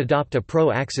 Spain did adopt a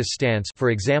pro-Axis stance. For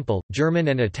example, German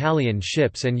and Italian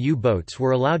ships and U-boats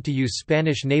were allowed to use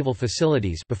Spanish naval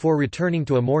facilities before returning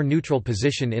to a more neutral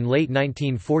position in late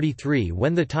 1943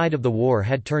 when the tide of the war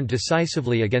had turned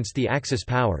decisively against the Axis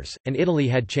powers, and Italy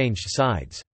had changed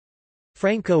sides.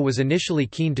 Franco was initially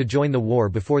keen to join the war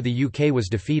before the UK was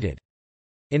defeated.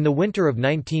 In the winter of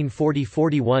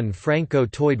 1940–41, Franco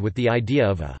toyed with the idea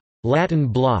of a «Latin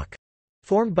bloc»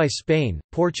 formed by Spain,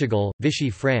 Portugal, Vichy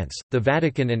France, the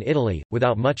Vatican and Italy,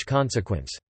 without much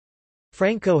consequence.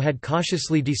 Franco had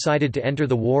cautiously decided to enter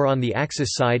the war on the Axis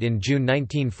side in June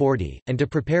 1940, and to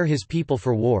prepare his people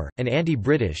for war. An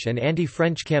anti-British and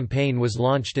anti-French campaign was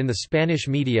launched in the Spanish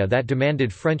media that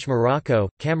demanded French Morocco,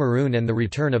 Cameroon and the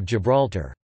return of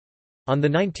Gibraltar. On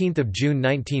 19 June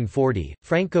 1940,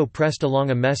 Franco pressed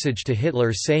along a message to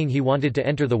Hitler saying he wanted to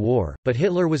enter the war, but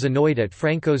Hitler was annoyed at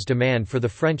Franco's demand for the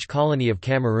French colony of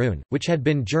Cameroon, which had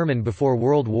been German before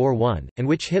World War I, and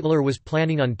which Hitler was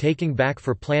planning on taking back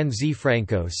for Plan Z.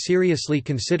 Franco seriously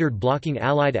considered blocking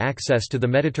Allied access to the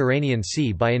Mediterranean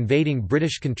Sea by invading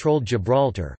British-controlled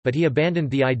Gibraltar, but he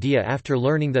abandoned the idea after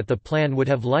learning that the plan would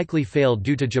have likely failed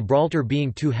due to Gibraltar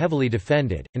being too heavily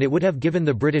defended, and it would have given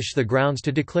the British the grounds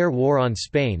to declare war on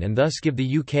Spain and thus give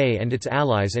the UK and its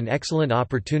allies an excellent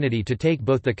opportunity to take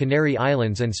both the Canary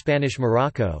Islands and Spanish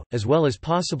Morocco, as well as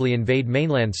possibly invade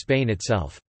mainland Spain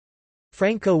itself.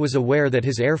 Franco was aware that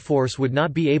his air force would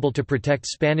not be able to protect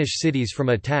Spanish cities from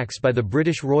attacks by the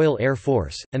British Royal Air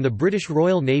Force, and the British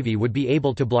Royal Navy would be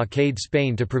able to blockade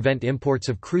Spain to prevent imports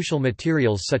of crucial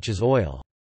materials such as oil.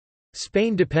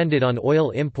 Spain depended on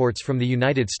oil imports from the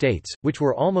United States, which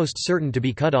were almost certain to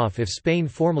be cut off if Spain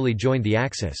formally joined the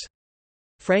Axis.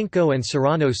 Franco and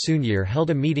Serrano Suñer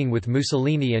held a meeting with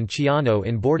Mussolini and Ciano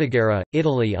in Bordighera,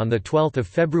 Italy on 12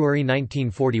 February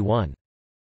 1941.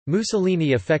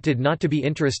 Mussolini affected not to be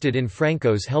interested in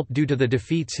Franco's help due to the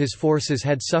defeats his forces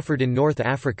had suffered in North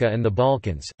Africa and the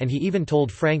Balkans, and he even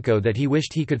told Franco that he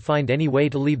wished he could find any way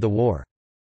to leave the war.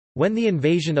 When the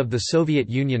invasion of the Soviet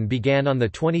Union began on the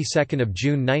 22nd of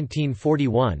June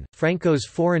 1941, Franco's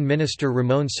foreign minister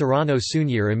Ramon Serrano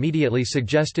Suñer immediately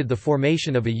suggested the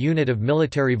formation of a unit of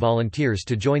military volunteers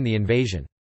to join the invasion.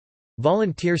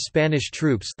 Volunteer Spanish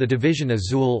troops, the Division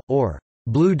Azul, or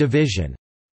Blue Division,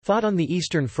 fought on the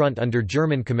Eastern Front under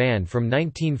German command from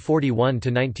 1941 to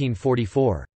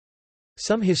 1944.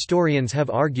 Some historians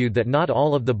have argued that not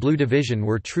all of the Blue Division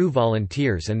were true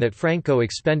volunteers and that Franco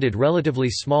expended relatively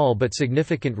small but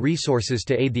significant resources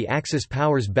to aid the Axis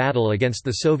powers' battle against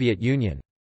the Soviet Union.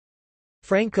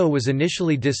 Franco was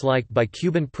initially disliked by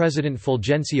Cuban President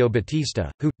Fulgencio Batista,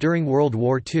 who, during World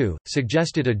War II,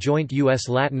 suggested a joint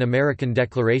U.S.-Latin American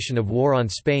declaration of war on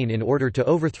Spain in order to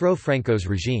overthrow Franco's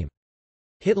regime.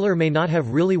 Hitler may not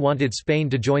have really wanted Spain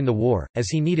to join the war, as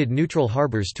he needed neutral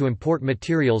harbors to import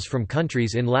materials from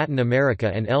countries in Latin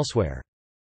America and elsewhere.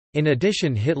 In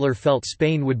addition, Hitler felt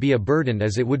Spain would be a burden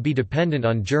as it would be dependent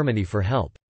on Germany for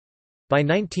help. By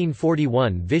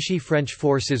 1941, Vichy French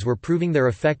forces were proving their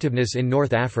effectiveness in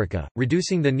North Africa,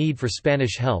 reducing the need for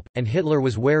Spanish help, and Hitler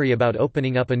was wary about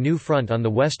opening up a new front on the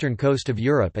western coast of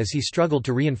Europe as he struggled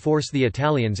to reinforce the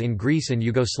Italians in Greece and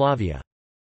Yugoslavia.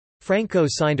 Franco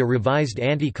signed a revised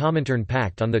Anti-Comintern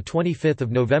Pact on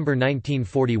 25 November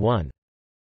 1941.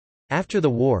 After the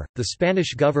war, the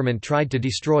Spanish government tried to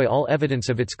destroy all evidence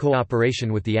of its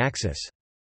cooperation with the Axis.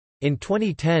 In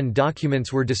 2010,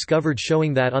 documents were discovered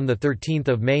showing that on 13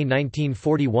 May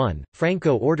 1941,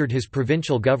 Franco ordered his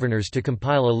provincial governors to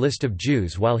compile a list of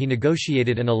Jews while he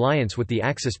negotiated an alliance with the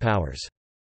Axis powers.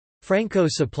 Franco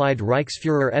supplied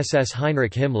Reichsführer SS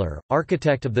Heinrich Himmler,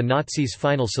 architect of the Nazis'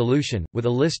 final solution, with a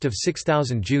list of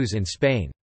 6,000 Jews in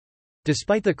Spain.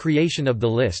 Despite the creation of the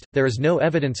list, there is no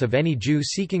evidence of any Jew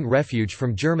seeking refuge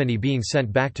from Germany being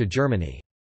sent back to Germany.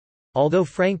 Although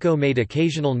Franco made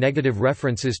occasional negative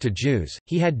references to Jews,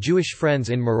 he had Jewish friends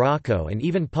in Morocco and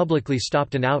even publicly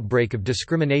stopped an outbreak of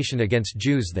discrimination against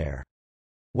Jews there.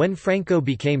 When Franco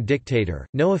became dictator,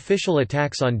 no official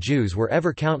attacks on Jews were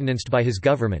ever countenanced by his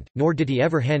government, nor did he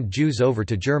ever hand Jews over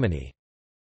to Germany.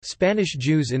 Spanish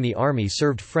Jews in the army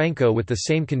served Franco with the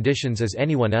same conditions as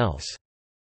anyone else.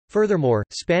 Furthermore,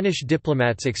 Spanish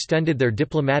diplomats extended their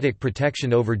diplomatic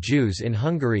protection over Jews in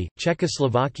Hungary,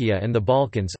 Czechoslovakia, and the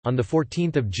Balkans. On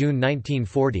 14 June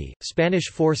 1940, Spanish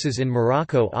forces in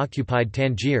Morocco occupied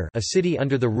Tangier, a city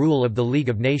under the rule of the League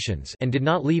of Nations, and did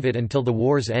not leave it until the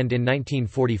war's end in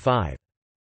 1945.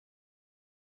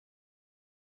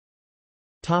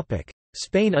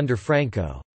 Spain under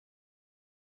Franco.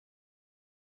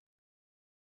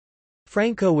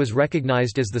 Franco was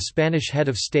recognized as the Spanish head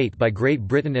of state by Great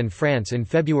Britain and France in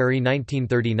February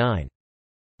 1939.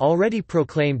 Already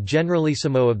proclaimed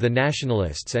Generalissimo of the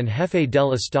Nationalists and Jefe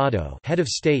del Estado, head of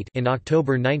state, in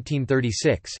October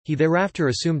 1936, he thereafter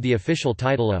assumed the official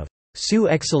title of Su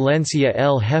Excelencia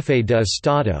el Jefe de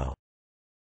Estado,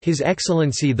 His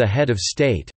Excellency the Head of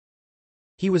State.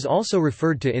 He was also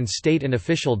referred to in state and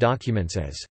official documents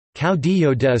as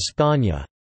Caudillo de España,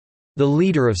 the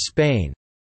leader of Spain,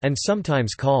 and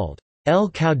sometimes called El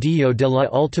Caudillo de la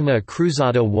Última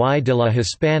Cruzada y de la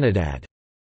Hispanidad,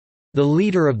 the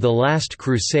leader of the Last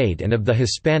Crusade and of the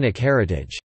Hispanic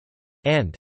heritage,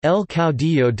 and El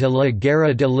Caudillo de la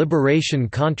Guerra de Liberación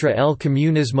contra el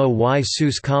Comunismo y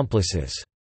sus cómplices,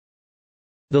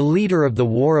 the leader of the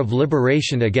War of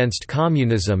Liberation against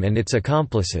Communism and its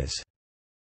accomplices.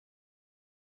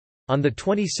 On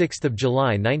 26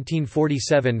 July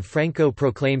 1947, Franco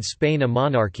proclaimed Spain a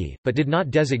monarchy, but did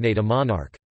not designate a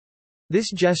monarch. This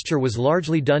gesture was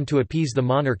largely done to appease the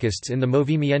monarchists in the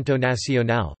Movimiento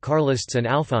Nacional, Carlists and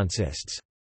Alfonsists.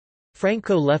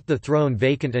 Franco left the throne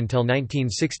vacant until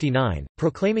 1969,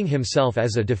 proclaiming himself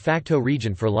as a de facto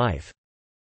regent for life.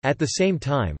 At the same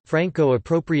time, Franco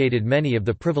appropriated many of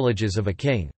the privileges of a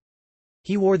king.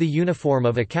 He wore the uniform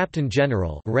of a captain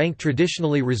general, rank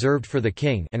traditionally reserved for the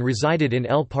king, and resided in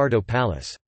El Pardo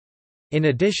Palace. In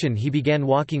addition, he began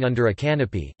walking under a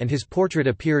canopy, and his portrait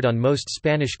appeared on most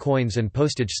Spanish coins and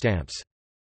postage stamps.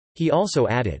 He also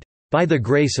added, "By the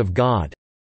grace of God,"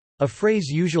 a phrase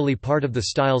usually part of the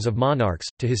styles of monarchs,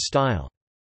 to his style.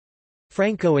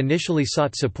 Franco initially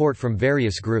sought support from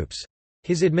various groups.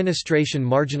 His administration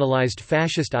marginalized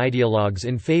fascist ideologues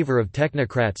in favor of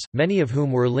technocrats, many of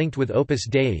whom were linked with Opus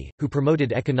Dei, who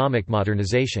promoted economic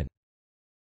modernization.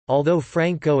 Although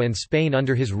Franco and Spain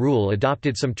under his rule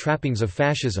adopted some trappings of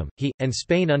fascism, he, and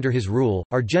Spain under his rule,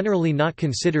 are generally not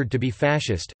considered to be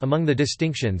fascist. Among the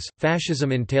distinctions,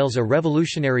 fascism entails a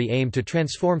revolutionary aim to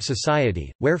transform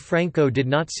society, where Franco did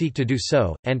not seek to do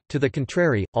so, and, to the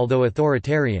contrary, although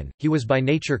authoritarian, he was by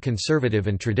nature conservative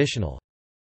and traditional.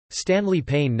 Stanley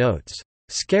Payne notes,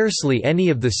 "Scarcely any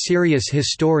of the serious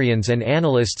historians and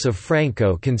analysts of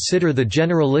Franco consider the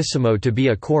Generalissimo to be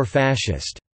a core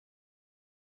fascist."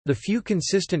 The few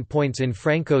consistent points in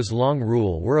Franco's long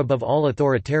rule were above all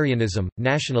authoritarianism,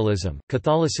 nationalism,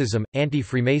 Catholicism,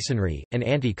 anti-Freemasonry, and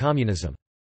anti-communism.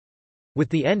 With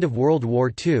the end of World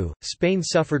War II, Spain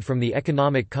suffered from the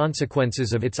economic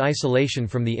consequences of its isolation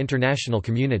from the international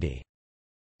community.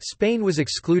 Spain was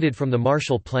excluded from the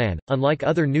Marshall Plan, unlike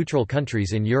other neutral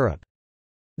countries in Europe.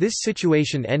 This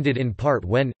situation ended in part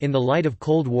when, in the light of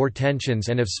Cold War tensions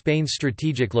and of Spain's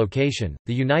strategic location,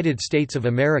 the United States of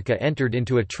America entered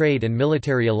into a trade and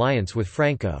military alliance with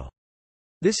Franco.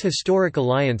 This historic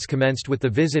alliance commenced with the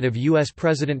visit of U.S.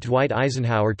 President Dwight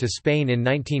Eisenhower to Spain in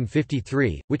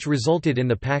 1953, which resulted in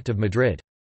the Pact of Madrid.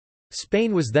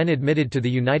 Spain was then admitted to the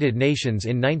United Nations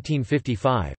in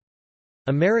 1955.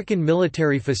 American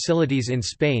military facilities in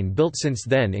Spain built since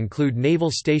then include Naval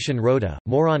Station Rota,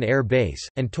 Morón Air Base,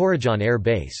 and Torrejón Air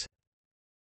Base.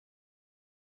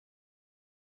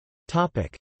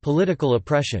 Political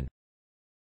oppression.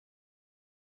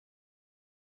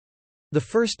 The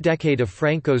first decade of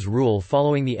Franco's rule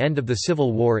following the end of the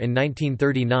Civil War in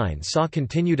 1939 saw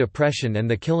continued oppression and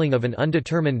the killing of an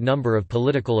undetermined number of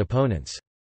political opponents.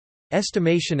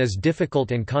 Estimation is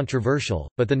difficult and controversial,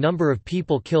 but the number of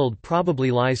people killed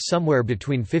probably lies somewhere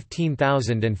between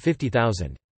 15,000 and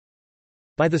 50,000.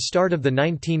 By the start of the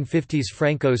 1950s,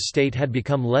 Franco's state had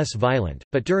become less violent,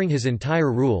 but during his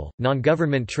entire rule,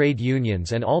 non-government trade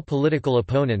unions and all political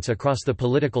opponents across the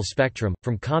political spectrum,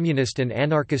 from communist and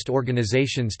anarchist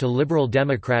organizations to liberal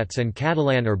Democrats and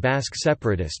Catalan or Basque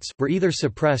separatists, were either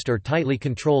suppressed or tightly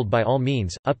controlled by all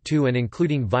means, up to and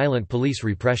including violent police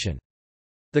repression.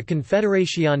 The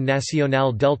Confederación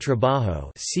Nacional del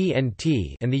Trabajo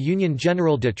 (CNT) and the Unión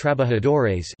General de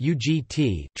Trabajadores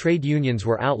 (UGT) trade unions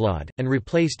were outlawed, and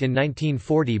replaced in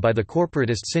 1940 by the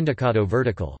corporatist Sindicato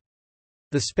Vertical.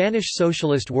 The Spanish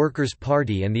Socialist Workers'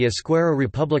 Party and the Esquerra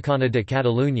Republicana de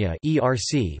Catalunya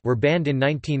 (ERC) were banned in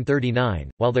 1939,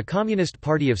 while the Communist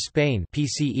Party of Spain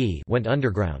 (PCE) went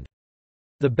underground.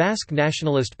 The Basque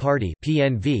Nationalist Party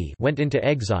 (PNV) went into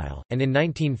exile, and in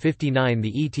 1959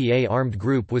 the ETA armed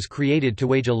group was created to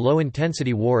wage a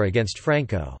low-intensity war against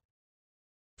Franco.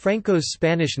 Franco's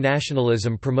Spanish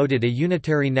nationalism promoted a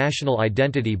unitary national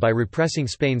identity by repressing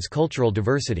Spain's cultural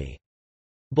diversity.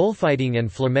 Bullfighting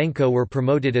and flamenco were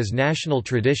promoted as national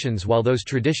traditions, while those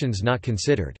traditions not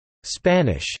considered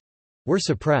Spanish were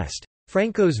suppressed.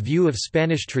 Franco's view of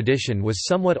Spanish tradition was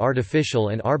somewhat artificial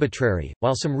and arbitrary.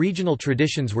 While some regional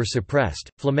traditions were suppressed,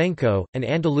 flamenco, an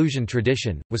Andalusian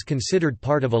tradition, was considered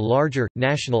part of a larger,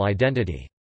 national identity.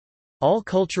 All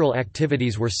cultural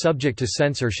activities were subject to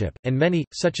censorship, and many,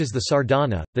 such as the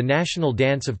sardana, the national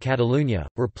dance of Catalunya,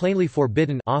 were plainly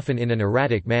forbidden, often in an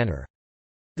erratic manner.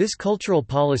 This cultural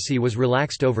policy was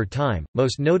relaxed over time,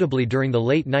 most notably during the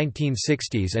late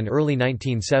 1960s and early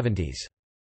 1970s.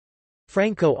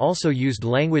 Franco also used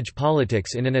language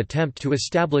politics in an attempt to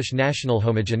establish national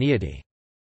homogeneity.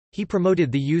 He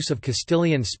promoted the use of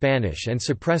Castilian Spanish and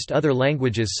suppressed other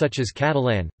languages such as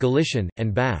Catalan, Galician,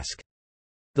 and Basque.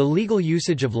 The legal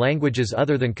usage of languages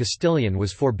other than Castilian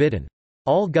was forbidden.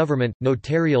 All government,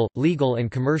 notarial, legal and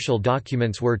commercial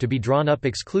documents were to be drawn up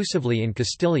exclusively in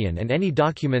Castilian, and any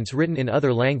documents written in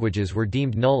other languages were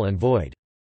deemed null and void.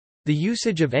 The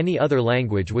usage of any other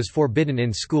language was forbidden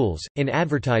in schools, in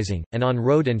advertising, and on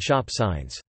road and shop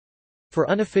signs. For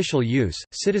unofficial use,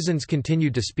 citizens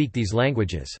continued to speak these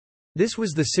languages. This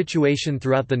was the situation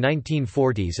throughout the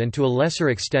 1940s and to a lesser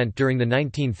extent during the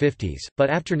 1950s,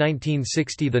 but after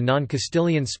 1960 the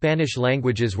non-Castilian Spanish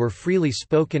languages were freely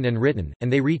spoken and written,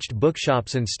 and they reached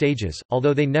bookshops and stages,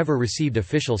 although they never received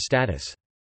official status.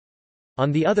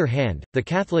 On the other hand, the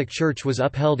Catholic Church was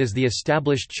upheld as the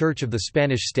established church of the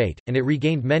Spanish state, and it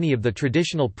regained many of the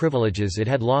traditional privileges it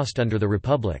had lost under the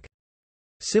Republic.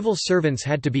 Civil servants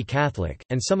had to be Catholic,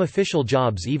 and some official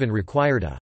jobs even required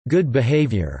a good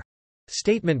behavior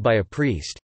statement by a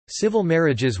priest. Civil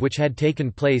marriages which had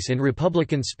taken place in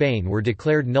Republican Spain were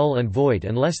declared null and void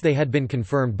unless they had been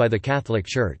confirmed by the Catholic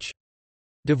Church.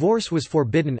 Divorce was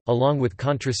forbidden, along with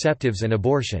contraceptives and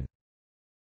abortion.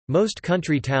 Most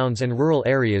country towns and rural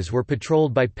areas were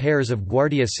patrolled by pairs of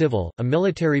Guardia Civil, a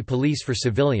military police for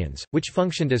civilians, which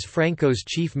functioned as Franco's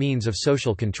chief means of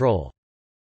social control.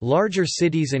 Larger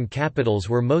cities and capitals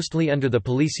were mostly under the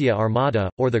Policia Armada,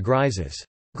 or the Grises,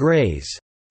 Greys,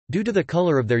 due to the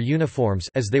color of their uniforms,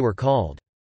 as they were called.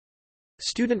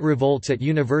 Student revolts at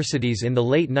universities in the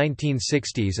late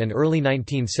 1960s and early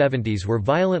 1970s were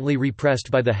violently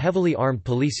repressed by the heavily armed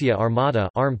Policia Armada,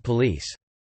 armed police.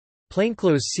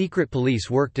 Plainclothes secret police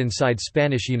worked inside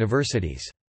Spanish universities.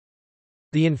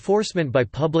 The enforcement by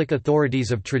public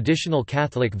authorities of traditional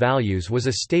Catholic values was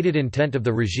a stated intent of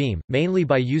the regime, mainly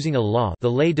by using a law, the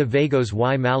Ley de Vagos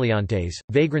y Maleantes,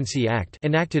 Vagrancy Act,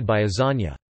 enacted by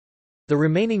Azaña. The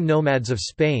remaining nomads of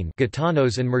Spain,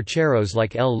 gitanos and mercheros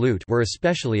like El Lute, were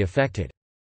especially affected.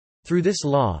 Through this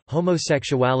law,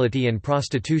 homosexuality and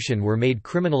prostitution were made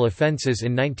criminal offences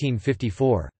in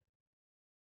 1954.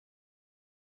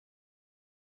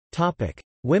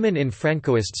 Women in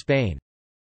Francoist Spain.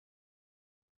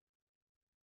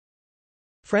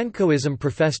 Francoism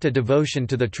professed a devotion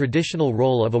to the traditional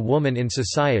role of a woman in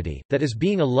society, that is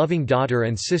being a loving daughter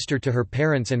and sister to her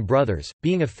parents and brothers,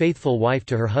 being a faithful wife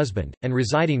to her husband, and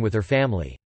residing with her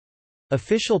family.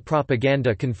 Official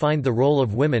propaganda confined the role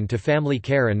of women to family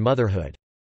care and motherhood.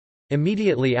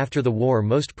 Immediately after the war,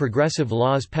 most progressive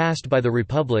laws passed by the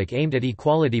Republic aimed at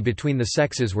equality between the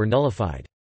sexes were nullified.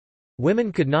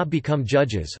 Women could not become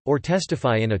judges, or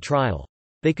testify in a trial.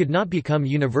 They could not become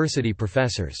university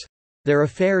professors. Their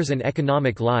affairs and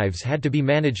economic lives had to be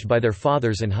managed by their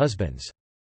fathers and husbands.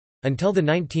 Until the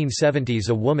 1970s,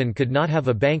 a woman could not have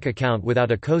a bank account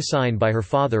without a co-sign by her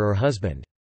father or husband.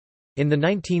 In the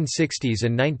 1960s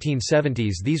and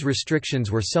 1970s these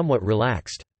restrictions were somewhat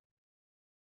relaxed.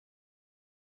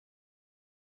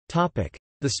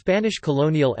 The Spanish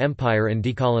colonial empire and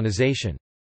decolonization.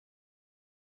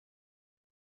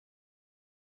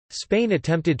 Spain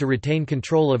attempted to retain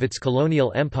control of its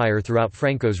colonial empire throughout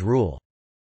Franco's rule.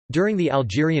 During the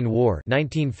Algerian War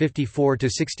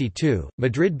 1954–62,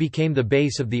 Madrid became the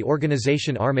base of the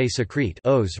Organisation Armée Secrète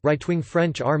right-wing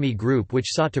French army group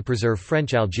which sought to preserve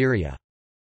French Algeria.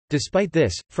 Despite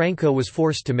this, Franco was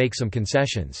forced to make some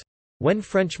concessions. When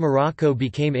French Morocco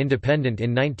became independent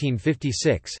in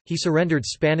 1956, he surrendered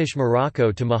Spanish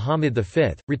Morocco to Mohammed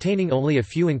V, retaining only a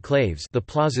few enclaves, the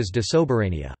plazas de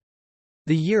soberanía.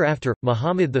 The year after,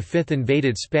 Mohammed V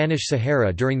invaded Spanish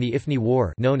Sahara during the Ifni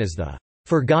War, known as the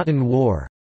Forgotten War,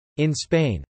 in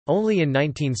Spain. Only in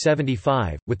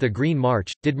 1975, with the Green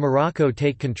March, did Morocco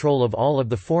take control of all of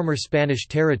the former Spanish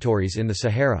territories in the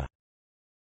Sahara.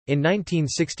 In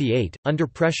 1968, under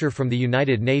pressure from the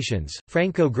United Nations,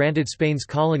 Franco granted Spain's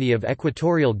colony of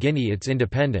Equatorial Guinea its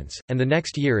independence, and the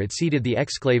next year it ceded the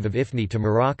exclave of Ifni to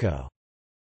Morocco.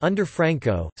 Under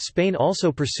Franco, Spain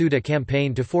also pursued a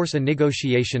campaign to force a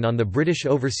negotiation on the British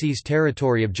overseas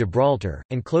territory of Gibraltar,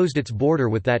 and closed its border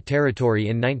with that territory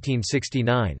in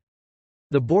 1969.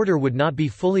 The border would not be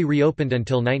fully reopened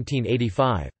until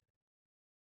 1985.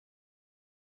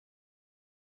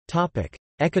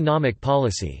 Economic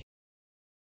policy.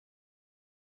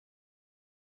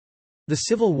 The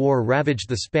Civil War ravaged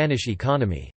the Spanish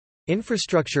economy.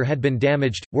 Infrastructure had been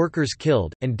damaged, workers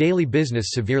killed, and daily business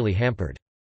severely hampered.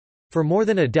 For more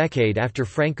than a decade after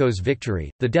Franco's victory,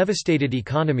 the devastated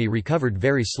economy recovered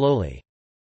very slowly.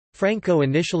 Franco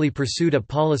initially pursued a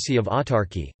policy of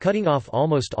autarky, cutting off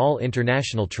almost all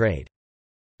international trade.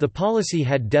 The policy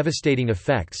had devastating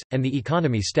effects, and the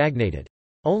economy stagnated.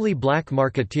 Only black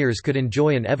marketeers could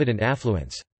enjoy an evident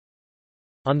affluence.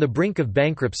 On the brink of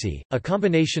bankruptcy, a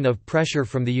combination of pressure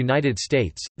from the United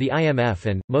States, the IMF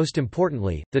and, most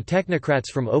importantly, the technocrats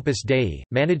from Opus Dei,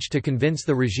 managed to convince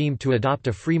the regime to adopt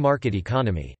a free market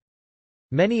economy.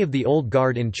 Many of the old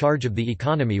guard in charge of the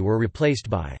economy were replaced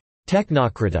by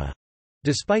technocrata,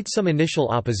 despite some initial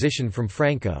opposition from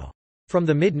Franco. From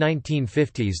the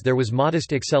mid-1950s there was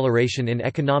modest acceleration in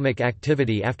economic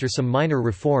activity after some minor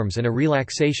reforms and a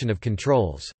relaxation of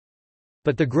controls.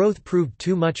 But the growth proved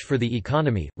too much for the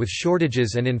economy, with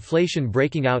shortages and inflation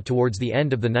breaking out towards the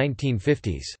end of the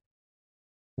 1950s.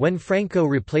 When Franco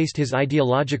replaced his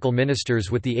ideological ministers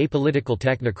with the apolitical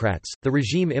technocrats, the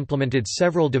regime implemented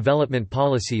several development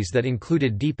policies that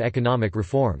included deep economic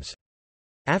reforms.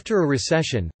 After a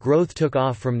recession, growth took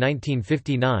off from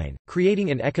 1959,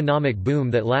 creating an economic boom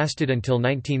that lasted until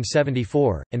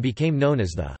 1974, and became known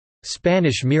as the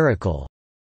Spanish Miracle.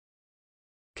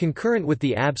 Concurrent with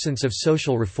the absence of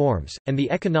social reforms, and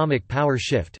the economic power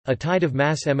shift, a tide of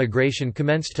mass emigration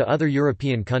commenced to other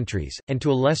European countries, and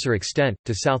to a lesser extent,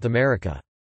 to South America.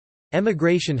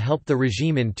 Emigration helped the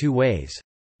regime in two ways.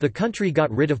 The country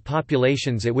got rid of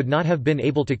populations it would not have been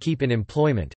able to keep in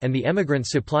employment, and the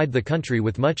emigrants supplied the country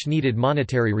with much-needed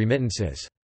monetary remittances.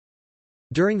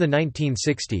 During the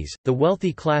 1960s, the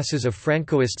wealthy classes of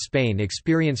Francoist Spain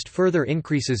experienced further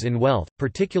increases in wealth,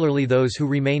 particularly those who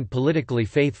remained politically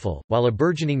faithful, while a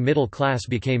burgeoning middle class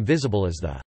became visible as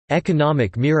the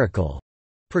economic miracle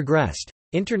progressed.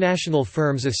 International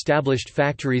firms established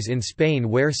factories in Spain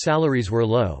where salaries were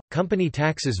low, company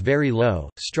taxes very low,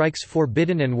 strikes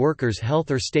forbidden and workers'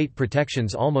 health or state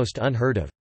protections almost unheard of.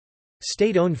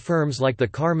 State-owned firms like the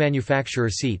car manufacturer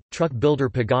SEAT, truck builder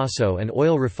Pegaso and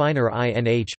oil refiner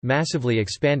INH, massively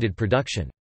expanded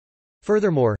production.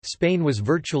 Furthermore, Spain was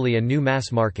virtually a new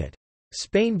mass market.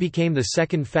 Spain became the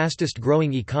second fastest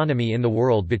growing economy in the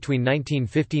world between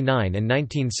 1959 and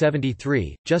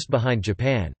 1973, just behind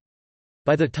Japan.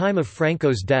 By the time of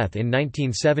Franco's death in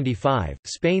 1975,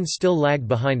 Spain still lagged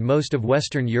behind most of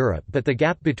Western Europe, but the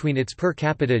gap between its per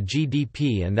capita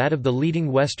GDP and that of the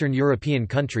leading Western European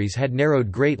countries had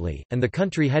narrowed greatly, and the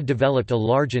country had developed a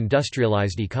large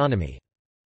industrialized economy.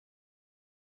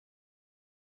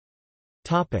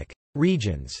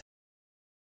 Regions.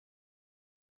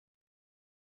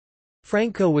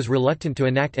 Franco was reluctant to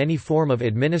enact any form of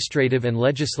administrative and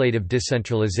legislative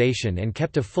decentralization and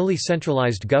kept a fully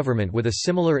centralized government with a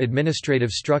similar administrative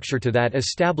structure to that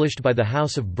established by the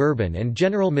House of Bourbon and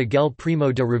General Miguel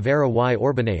Primo de Rivera y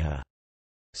Orbaneja.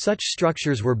 Such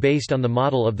structures were based on the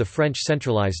model of the French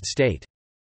centralized state.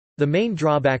 The main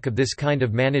drawback of this kind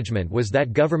of management was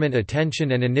that government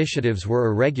attention and initiatives were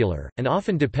irregular, and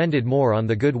often depended more on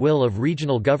the goodwill of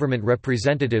regional government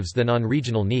representatives than on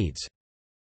regional needs.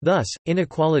 Thus,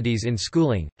 inequalities in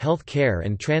schooling, health care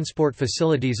and transport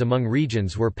facilities among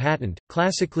regions were patent.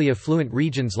 Classically affluent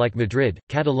regions like Madrid,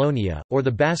 Catalonia, or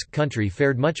the Basque Country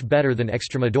fared much better than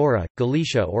Extremadura,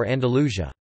 Galicia or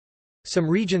Andalusia. Some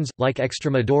regions, like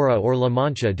Extremadura or La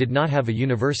Mancha, did not have a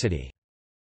university.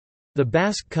 The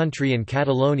Basque Country and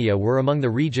Catalonia were among the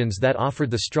regions that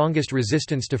offered the strongest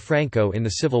resistance to Franco in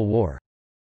the Civil War.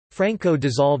 Franco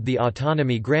dissolved the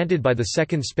autonomy granted by the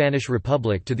Second Spanish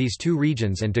Republic to these two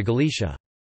regions and to Galicia.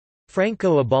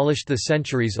 Franco abolished the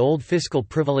centuries-old fiscal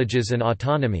privileges and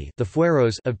autonomy, the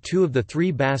fueros, of two of the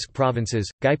three Basque provinces,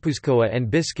 Guipúzcoa and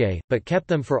Biscay, but kept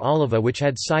them for Álava, which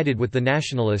had sided with the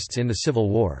nationalists in the Civil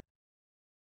War.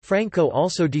 Franco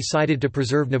also decided to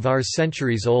preserve Navarre's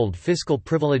centuries-old fiscal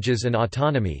privileges and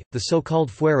autonomy, the so-called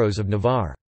fueros of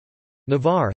Navarre.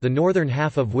 Navarre, the northern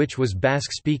half of which was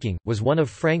Basque-speaking, was one of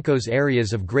Franco's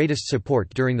areas of greatest support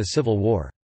during the Civil War.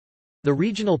 The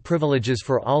regional privileges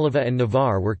for Álava and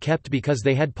Navarre were kept because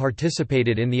they had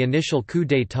participated in the initial coup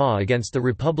d'état against the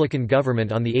Republican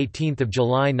government on 18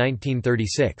 July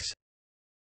 1936.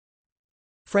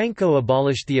 Franco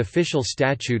abolished the official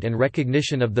statute and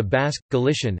recognition of the Basque,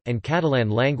 Galician, and Catalan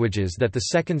languages that the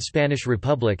Second Spanish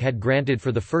Republic had granted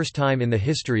for the first time in the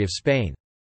history of Spain.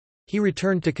 He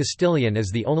returned to Castilian as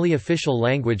the only official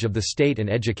language of the state and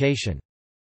education.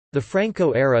 The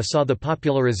Franco era saw the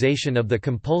popularization of the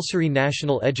compulsory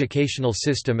national educational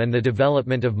system and the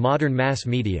development of modern mass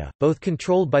media, both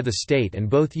controlled by the state and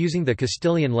both using the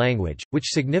Castilian language, which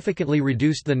significantly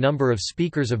reduced the number of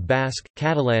speakers of Basque,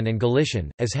 Catalan and Galician,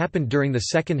 as happened during the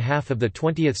second half of the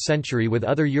 20th century with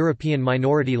other European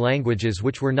minority languages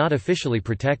which were not officially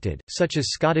protected, such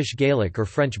as Scottish Gaelic or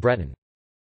French Breton.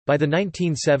 By the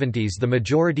 1970s, the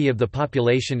majority of the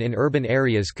population in urban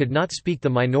areas could not speak the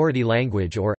minority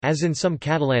language or, as in some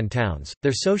Catalan towns,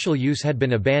 their social use had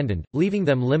been abandoned, leaving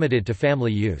them limited to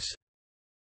family use.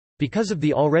 Because of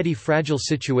the already fragile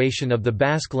situation of the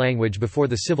Basque language before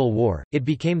the Civil War, it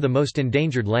became the most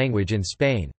endangered language in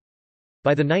Spain.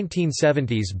 By the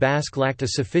 1970s, Basque lacked a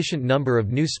sufficient number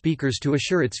of new speakers to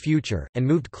assure its future, and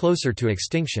moved closer to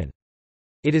extinction.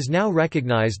 It is now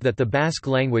recognized that the Basque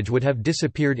language would have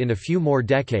disappeared in a few more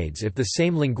decades if the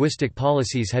same linguistic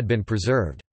policies had been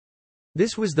preserved.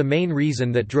 This was the main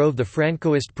reason that drove the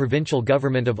Francoist provincial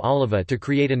government of Álava to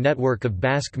create a network of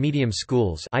Basque medium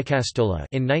schools in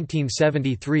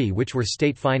 1973 which were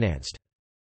state-financed.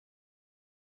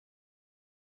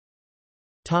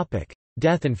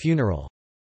 Death and funeral.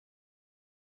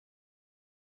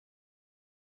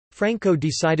 Franco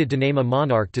decided to name a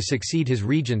monarch to succeed his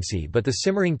regency, but the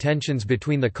simmering tensions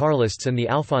between the Carlists and the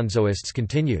Alfonsoists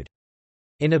continued.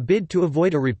 In a bid to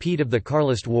avoid a repeat of the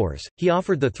Carlist Wars, he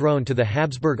offered the throne to the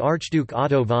Habsburg Archduke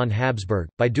Otto von Habsburg.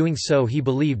 By doing so, he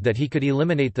believed that he could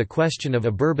eliminate the question of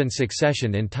a Bourbon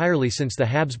succession entirely, since the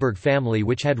Habsburg family,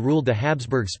 which had ruled the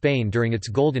Habsburg Spain during its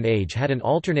Golden Age, had an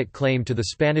alternate claim to the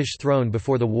Spanish throne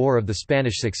before the War of the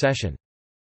Spanish Succession.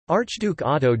 Archduke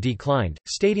Otto declined,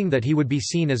 stating that he would be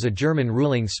seen as a German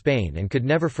ruling Spain and could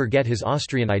never forget his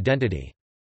Austrian identity.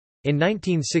 In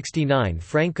 1969,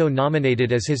 Franco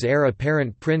nominated as his heir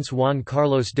apparent Prince Juan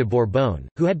Carlos de Borbón,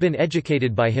 who had been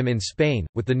educated by him in Spain,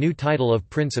 with the new title of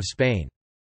Prince of Spain.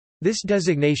 This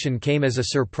designation came as a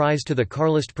surprise to the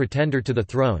Carlist pretender to the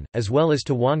throne, as well as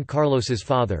to Juan Carlos's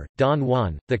father, Don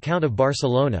Juan, the Count of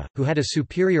Barcelona, who had a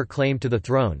superior claim to the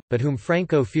throne, but whom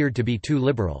Franco feared to be too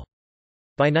liberal.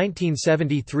 By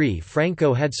 1973,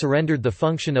 Franco had surrendered the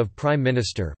function of Prime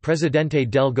Minister, Presidente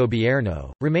del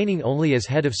Gobierno, remaining only as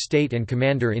head of state and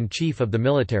commander-in-chief of the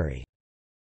military.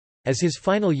 As his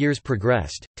final years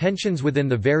progressed, tensions within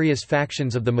the various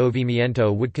factions of the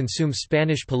Movimiento would consume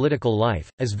Spanish political life,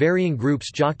 as varying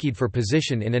groups jockeyed for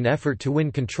position in an effort to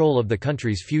win control of the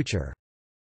country's future.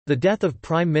 The death of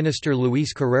Prime Minister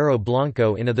Luis Carrero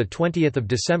Blanco in a 20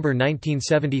 December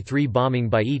 1973 bombing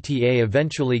by ETA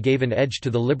eventually gave an edge to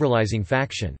the liberalizing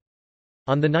faction.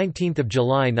 On 19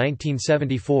 July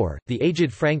 1974, the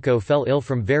aged Franco fell ill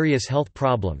from various health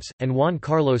problems, and Juan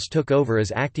Carlos took over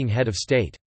as acting head of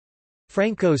state.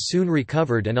 Franco soon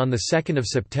recovered, and on 2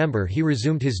 September he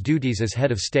resumed his duties as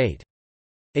head of state.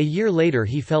 A year later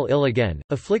he fell ill again,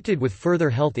 afflicted with further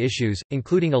health issues,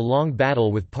 including a long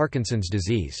battle with Parkinson's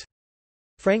disease.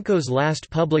 Franco's last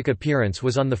public appearance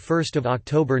was on 1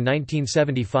 October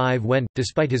 1975 when,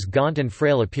 despite his gaunt and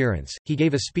frail appearance, he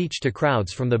gave a speech to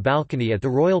crowds from the balcony at the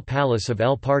Royal Palace of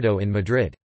El Pardo in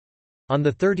Madrid. On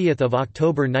 30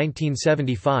 October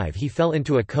 1975 he fell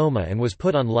into a coma and was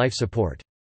put on life support.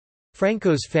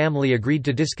 Franco's family agreed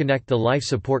to disconnect the life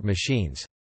support machines.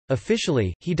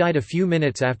 Officially, he died a few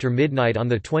minutes after midnight on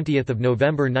 20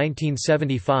 November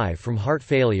 1975 from heart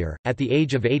failure, at the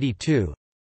age of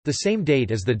 82—the same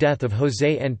date as the death of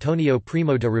José Antonio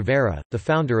Primo de Rivera, the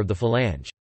founder of the Falange.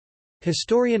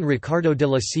 Historian Ricardo de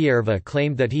la Cierva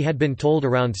claimed that he had been told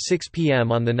around 6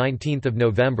 p.m. on 19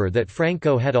 November that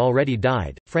Franco had already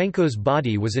died. Franco's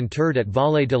body was interred at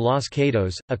Valle de los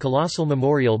Caídos, a colossal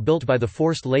memorial built by the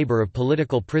forced labor of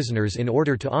political prisoners in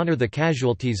order to honor the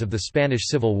casualties of the Spanish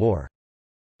Civil War.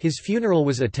 His funeral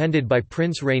was attended by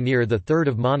Prince Rainier III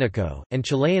of Monaco, and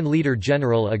Chilean leader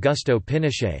General Augusto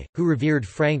Pinochet, who revered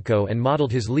Franco and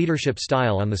modeled his leadership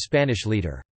style on the Spanish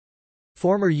leader.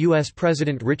 Former U.S.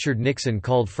 President Richard Nixon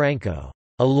called Franco,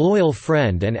 "a loyal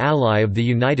friend and ally of the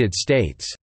United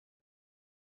States."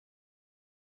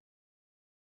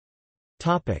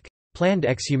 Planned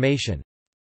exhumation.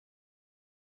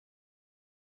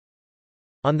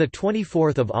 On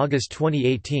 24 August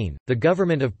 2018, the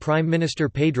government of Prime Minister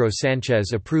Pedro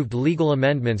Sánchez approved legal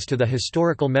amendments to the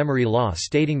historical memory law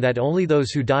stating that only those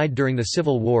who died during the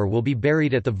Civil War will be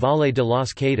buried at the Valle de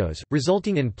los Caídos,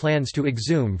 resulting in plans to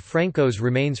exhume Franco's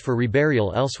remains for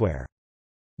reburial elsewhere.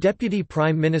 Deputy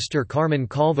Prime Minister Carmen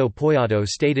Calvo Poyado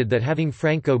stated that having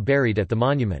Franco buried at the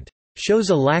monument shows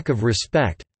a lack of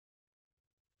respect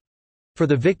for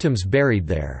the victims buried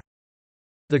there.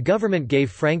 The government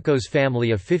gave Franco's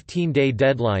family a 15-day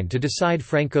deadline to decide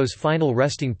Franco's final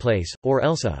resting place, or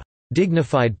else a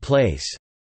dignified place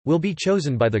will be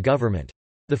chosen by the government.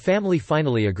 The family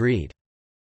finally agreed.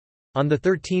 On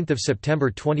 13 September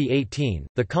 2018,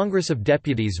 the Congress of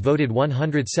Deputies voted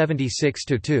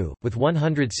 176-2, with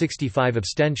 165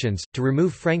 abstentions, to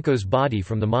remove Franco's body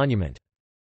from the monument.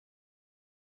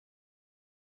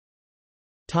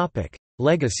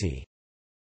 Legacy.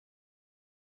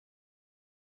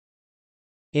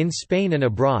 In Spain and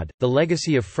abroad, the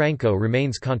legacy of Franco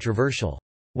remains controversial.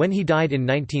 When he died in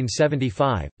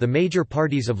 1975, the major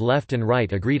parties of left and right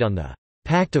agreed on the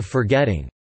Pact of Forgetting.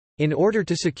 In order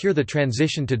to secure the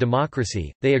transition to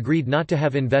democracy, they agreed not to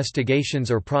have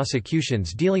investigations or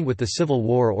prosecutions dealing with the Civil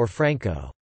War or Franco.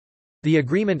 The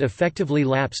agreement effectively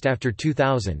lapsed after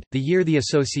 2000, the year the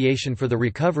Association for the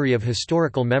Recovery of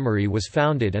Historical Memory was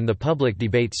founded and the public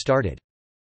debate started.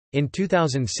 In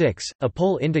 2006, a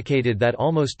poll indicated that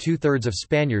almost two-thirds of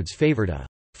Spaniards favored a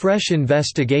fresh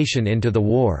investigation into the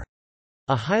war.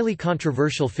 A highly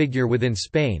controversial figure within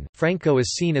Spain, Franco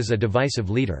is seen as a divisive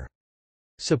leader.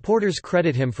 Supporters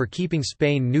credit him for keeping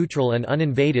Spain neutral and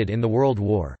uninvaded in the World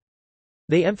War.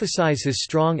 They emphasize his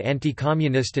strong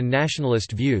anti-communist and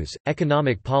nationalist views,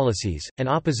 economic policies, and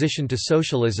opposition to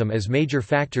socialism as major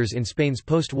factors in Spain's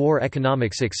post-war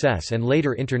economic success and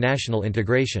later international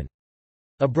integration.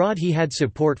 Abroad he had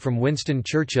support from Winston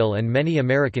Churchill and many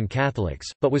American Catholics,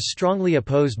 but was strongly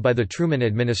opposed by the Truman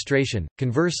administration.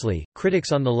 Conversely,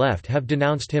 critics on the left have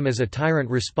denounced him as a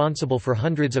tyrant responsible for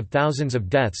hundreds of thousands of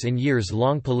deaths in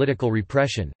years-long political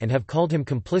repression, and have called him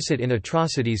complicit in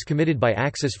atrocities committed by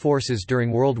Axis forces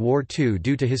during World War II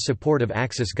due to his support of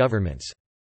Axis governments.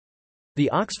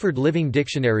 The Oxford Living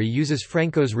Dictionary uses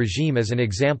Franco's regime as an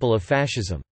example of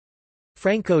fascism.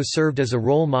 Franco served as a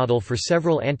role model for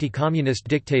several anti-communist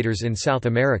dictators in South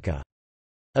America.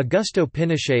 Augusto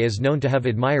Pinochet is known to have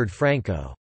admired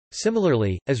Franco.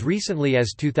 Similarly, as recently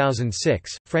as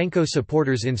 2006, Franco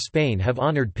supporters in Spain have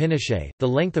honored Pinochet. The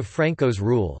length of Franco's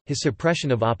rule, his suppression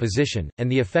of opposition,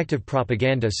 and the effective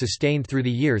propaganda sustained through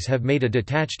the years have made a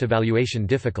detached evaluation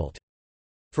difficult.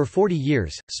 For 40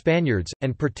 years, Spaniards,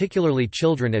 and particularly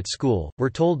children at school, were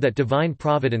told that divine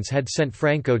providence had sent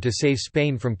Franco to save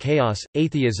Spain from chaos,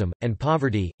 atheism, and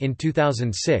poverty. In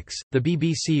 2006, the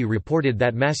BBC reported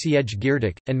that Maciej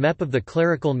Giertek, an MEP of the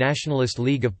Clerical Nationalist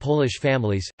League of Polish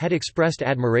Families, had expressed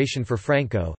admiration for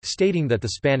Franco, stating that the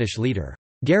Spanish leader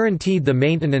guaranteed the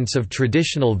maintenance of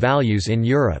traditional values in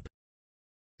Europe.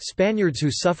 Spaniards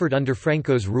who suffered under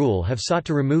Franco's rule have sought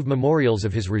to remove memorials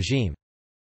of his regime.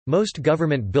 Most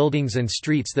government buildings and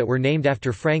streets that were named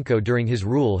after Franco during his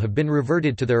rule have been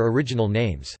reverted to their original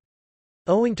names.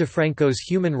 Owing to Franco's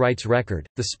human rights record,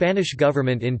 the Spanish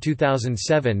government in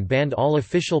 2007 banned all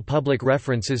official public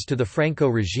references to the Franco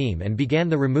regime and began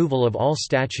the removal of all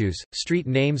statues, street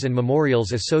names and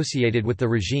memorials associated with the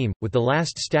regime, with the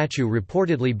last statue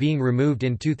reportedly being removed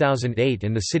in 2008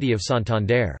 in the city of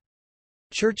Santander.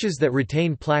 Churches that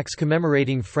retain plaques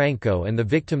commemorating Franco and the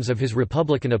victims of his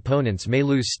Republican opponents may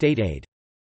lose state aid.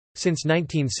 Since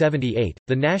 1978,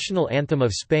 the national anthem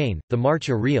of Spain, the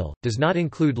Marcha Real, does not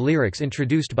include lyrics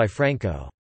introduced by Franco.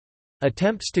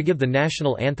 Attempts to give the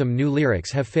national anthem new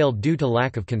lyrics have failed due to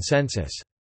lack of consensus.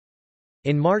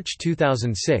 In March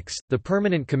 2006, the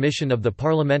Permanent Commission of the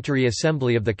Parliamentary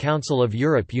Assembly of the Council of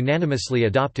Europe unanimously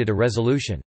adopted a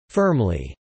resolution,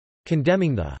 firmly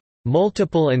condemning the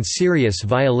multiple and serious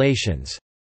violations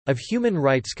of human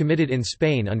rights committed in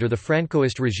Spain under the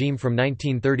Francoist regime from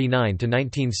 1939 to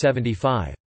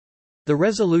 1975. The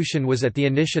resolution was at the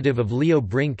initiative of Leo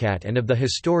Brincat and of the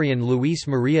historian Luis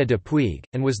Maria de Puig,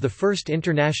 and was the first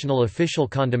international official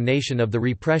condemnation of the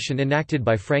repression enacted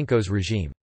by Franco's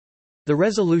regime. The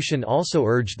resolution also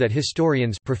urged that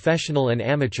historians, professional and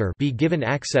amateur, be given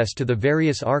access to the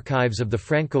various archives of the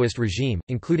Francoist regime,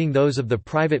 including those of the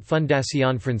private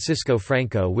Fundación Francisco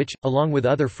Franco which, along with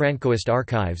other Francoist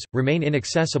archives, remain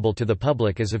inaccessible to the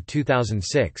public as of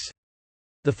 2006.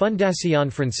 The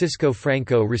Fundación Francisco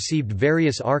Franco received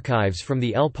various archives from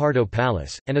the El Pardo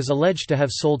Palace, and is alleged to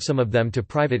have sold some of them to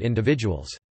private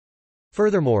individuals.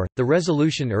 Furthermore, the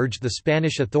resolution urged the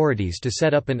Spanish authorities to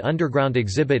set up an underground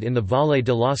exhibit in the Valle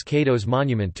de los Caídos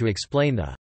monument to explain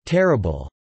the terrible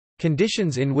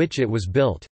conditions in which it was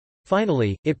built.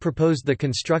 Finally, it proposed the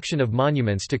construction of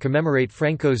monuments to commemorate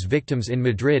Franco's victims in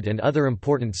Madrid and other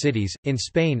important cities. In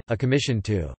Spain, a commission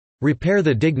to repair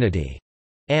the dignity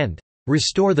and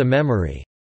restore the memory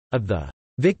of the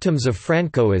victims of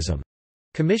Francoism,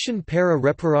 Comisión para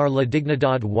reparar la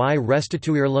dignidad y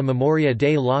restituir la memoria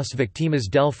de las víctimas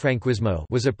del franquismo,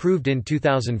 was approved in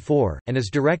 2004, and is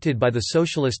directed by the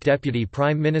Socialist Deputy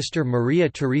Prime Minister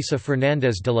María Teresa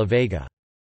Fernández de la Vega.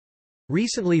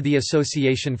 Recently, the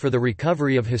Association for the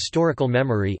Recovery of Historical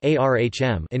Memory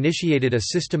 (ARHM) initiated a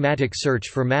systematic search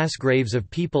for mass graves of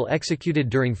people executed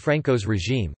during Franco's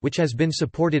regime, which has been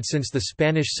supported since the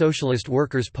Spanish Socialist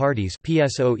Workers' Party's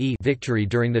 (PSOE) victory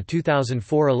during the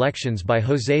 2004 elections by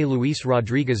José Luis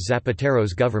Rodríguez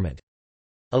Zapatero's government.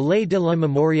 A Ley de la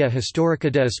Memoria Histórica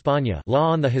de España, Law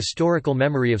on the Historical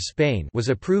Memory of Spain, was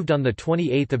approved on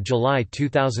 28 July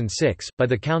 2006, by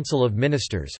the Council of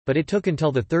Ministers, but it took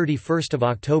until 31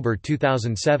 October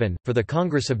 2007, for the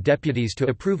Congress of Deputies to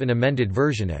approve an amended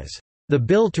version as the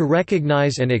bill to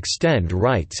recognize and extend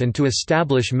rights and to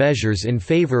establish measures in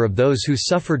favor of those who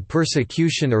suffered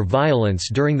persecution or violence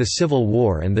during the Civil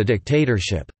War and the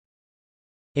dictatorship,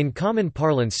 in common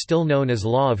parlance still known as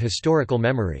Law of Historical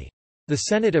Memory. The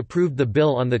Senate approved the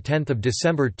bill on 10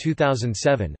 December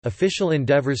 2007. Official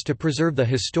endeavors to preserve the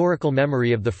historical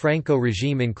memory of the Franco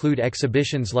regime include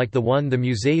exhibitions like the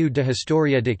Museu de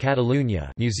Historia de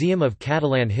Catalunya, Museum of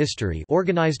Catalan History,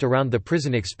 organized around the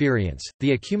prison experience,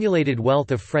 the accumulated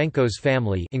wealth of Franco's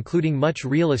family, including much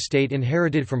real estate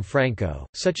inherited from Franco,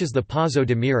 such as the Pazo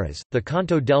de Miras, the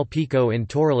Canto del Pico in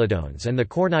Torrelodones, and the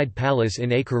Cornide Palace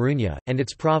in A Coruña, and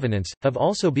its provenance, have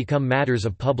also become matters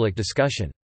of public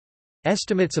discussion.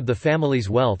 Estimates of the family's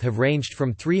wealth have ranged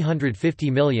from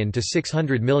 €350 million to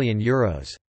 €600 million.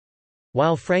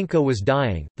 While Franco was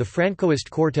dying, the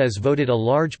Francoist Cortes voted a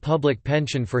large public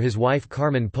pension for his wife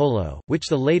Carmen Polo, which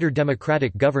the later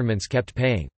democratic governments kept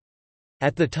paying.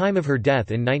 At the time of her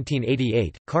death in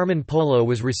 1988, Carmen Polo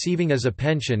was receiving as a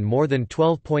pension more than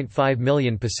 12.5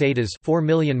 million pesetas, 4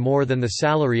 million more than the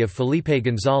salary of Felipe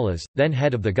González, then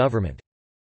head of the government.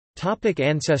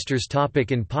 Ancestors.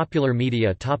 In popular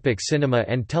media, cinema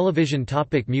and television.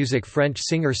 Music. French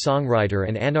singer-songwriter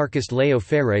and anarchist Léo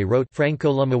Ferré wrote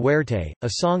Franco la Muerte, a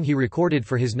song he recorded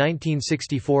for his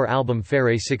 1964 album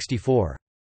Ferré 64.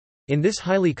 In this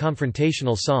highly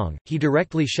confrontational song, he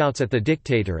directly shouts at the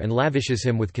dictator and lavishes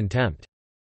him with contempt.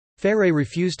 Ferré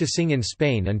refused to sing in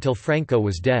Spain until Franco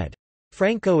was dead.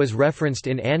 Franco is referenced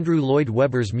in Andrew Lloyd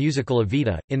Webber's musical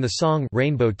Evita, in the song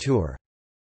Rainbow Tour.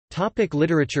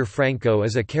 Literature. Franco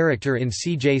is a character in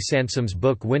C. J. Sansom's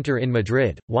book Winter in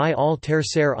Madrid, Y al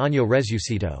tercer año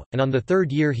resucitó, and on the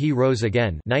third year he rose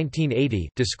again 1980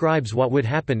 describes what would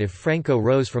happen if Franco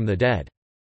rose from the dead.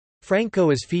 Franco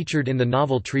is featured in the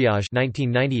novel Triage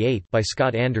 1998 by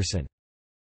Scott Anderson.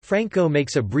 Franco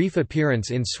makes a brief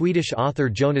appearance in Swedish author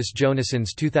Jonas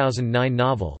Jonasson's 2009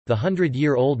 novel, The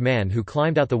 100-Year-Old Man Who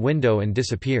Climbed Out the Window and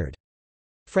Disappeared.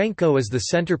 Franco is the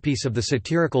centerpiece of the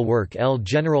satirical work El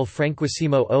General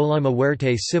Franquísimo o la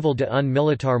Muerte Civil de un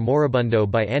Militar Moribundo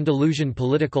by Andalusian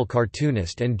political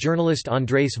cartoonist and journalist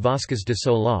Andrés Vázquez de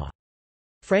Solá.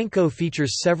 Franco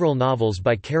features several novels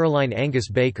by Caroline Angus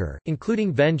Baker,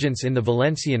 including Vengeance in the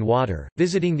Valencian Water,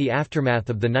 visiting the aftermath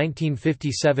of the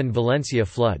 1957 Valencia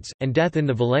floods, and Death in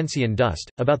the Valencian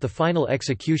Dust, about the final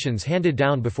executions handed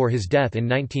down before his death in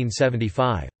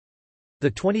 1975. The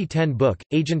 2010 book,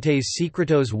 Agentes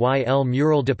Secretos y el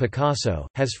Mural de Picasso,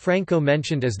 has Franco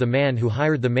mentioned as the man who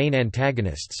hired the main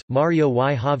antagonists, Mario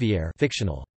y Javier,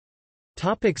 fictional.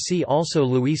 See also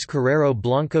Luis Carrero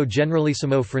Blanco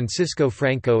Generalissimo Francisco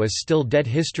Franco is still dead.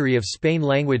 History of Spain.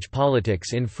 Language.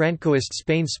 Politics in Francoist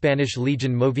Spain. Spanish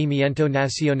Legion. Movimiento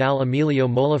Nacional. Emilio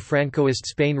Mola. Francoist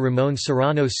Spain. Ramón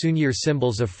Serrano Suñer.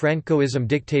 Symbols of Francoism.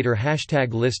 Dictator.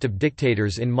 List of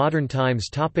dictators in modern times.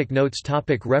 Notes.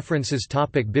 References.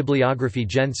 Bibliography.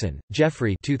 Jensen,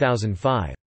 Jeffrey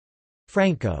 2005.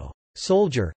 Franco.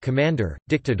 Soldier, Commander,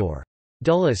 Dictador.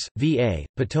 Dulles, V.A.,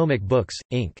 Potomac Books,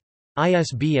 Inc.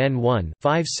 ISBN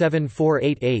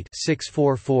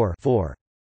 1-57488-644-4.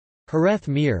 Jerez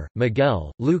Mir,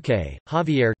 Miguel, Luque,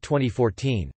 Javier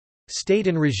 2014. State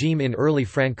and Regime in Early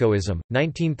Francoism,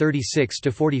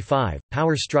 1936–45,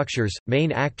 Power Structures,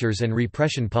 Main Actors and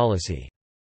Repression Policy.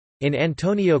 In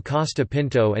Antonio Costa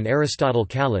Pinto and Aristotle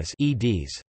Callas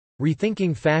eds.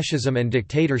 Rethinking Fascism and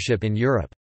Dictatorship in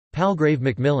Europe. Palgrave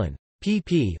Macmillan.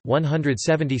 pp.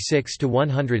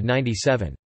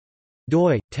 176–197.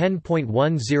 doi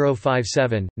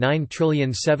 10.1057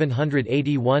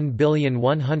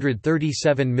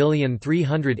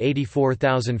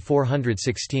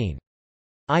 9781137384416.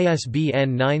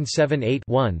 ISBN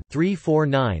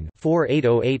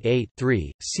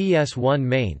 978-1-349-48088-3, CS1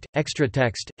 maint, extra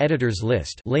text, editors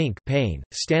list link Payne,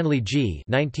 Stanley G.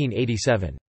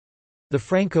 1987. The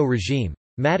Franco Regime.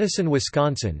 Madison,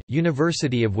 Wisconsin,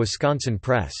 University of Wisconsin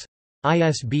Press.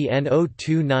 ISBN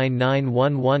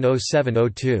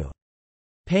 0299110702.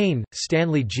 Payne,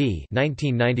 Stanley G.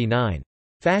 1999.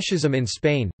 Fascism in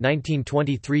Spain,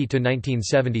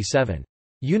 1923–1977.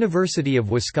 University of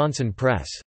Wisconsin Press.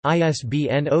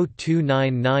 ISBN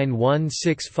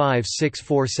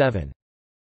 0299165647.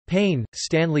 Payne,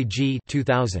 Stanley G.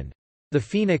 2000. The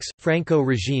Phoenix, Franco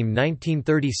Regime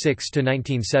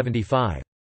 1936–1975.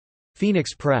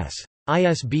 Phoenix Press.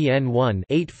 ISBN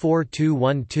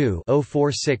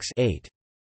 1-84212-046-8.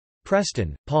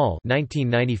 Preston, Paul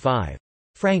 1995.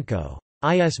 Franco.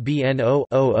 ISBN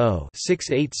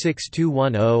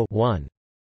 0-00-686210-1.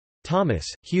 Thomas,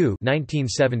 Hugh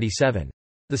 1977.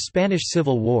 The Spanish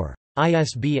Civil War.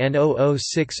 ISBN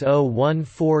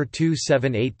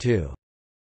 0060142782.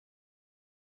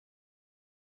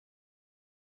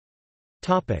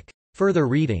 Further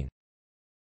reading.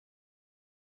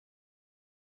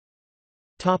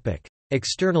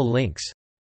 External links.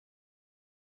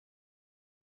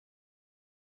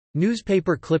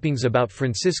 Newspaper clippings about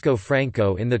Francisco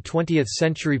Franco in the 20th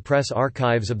Century Press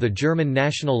Archives of the German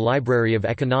National Library of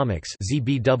Economics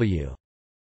 (ZBW).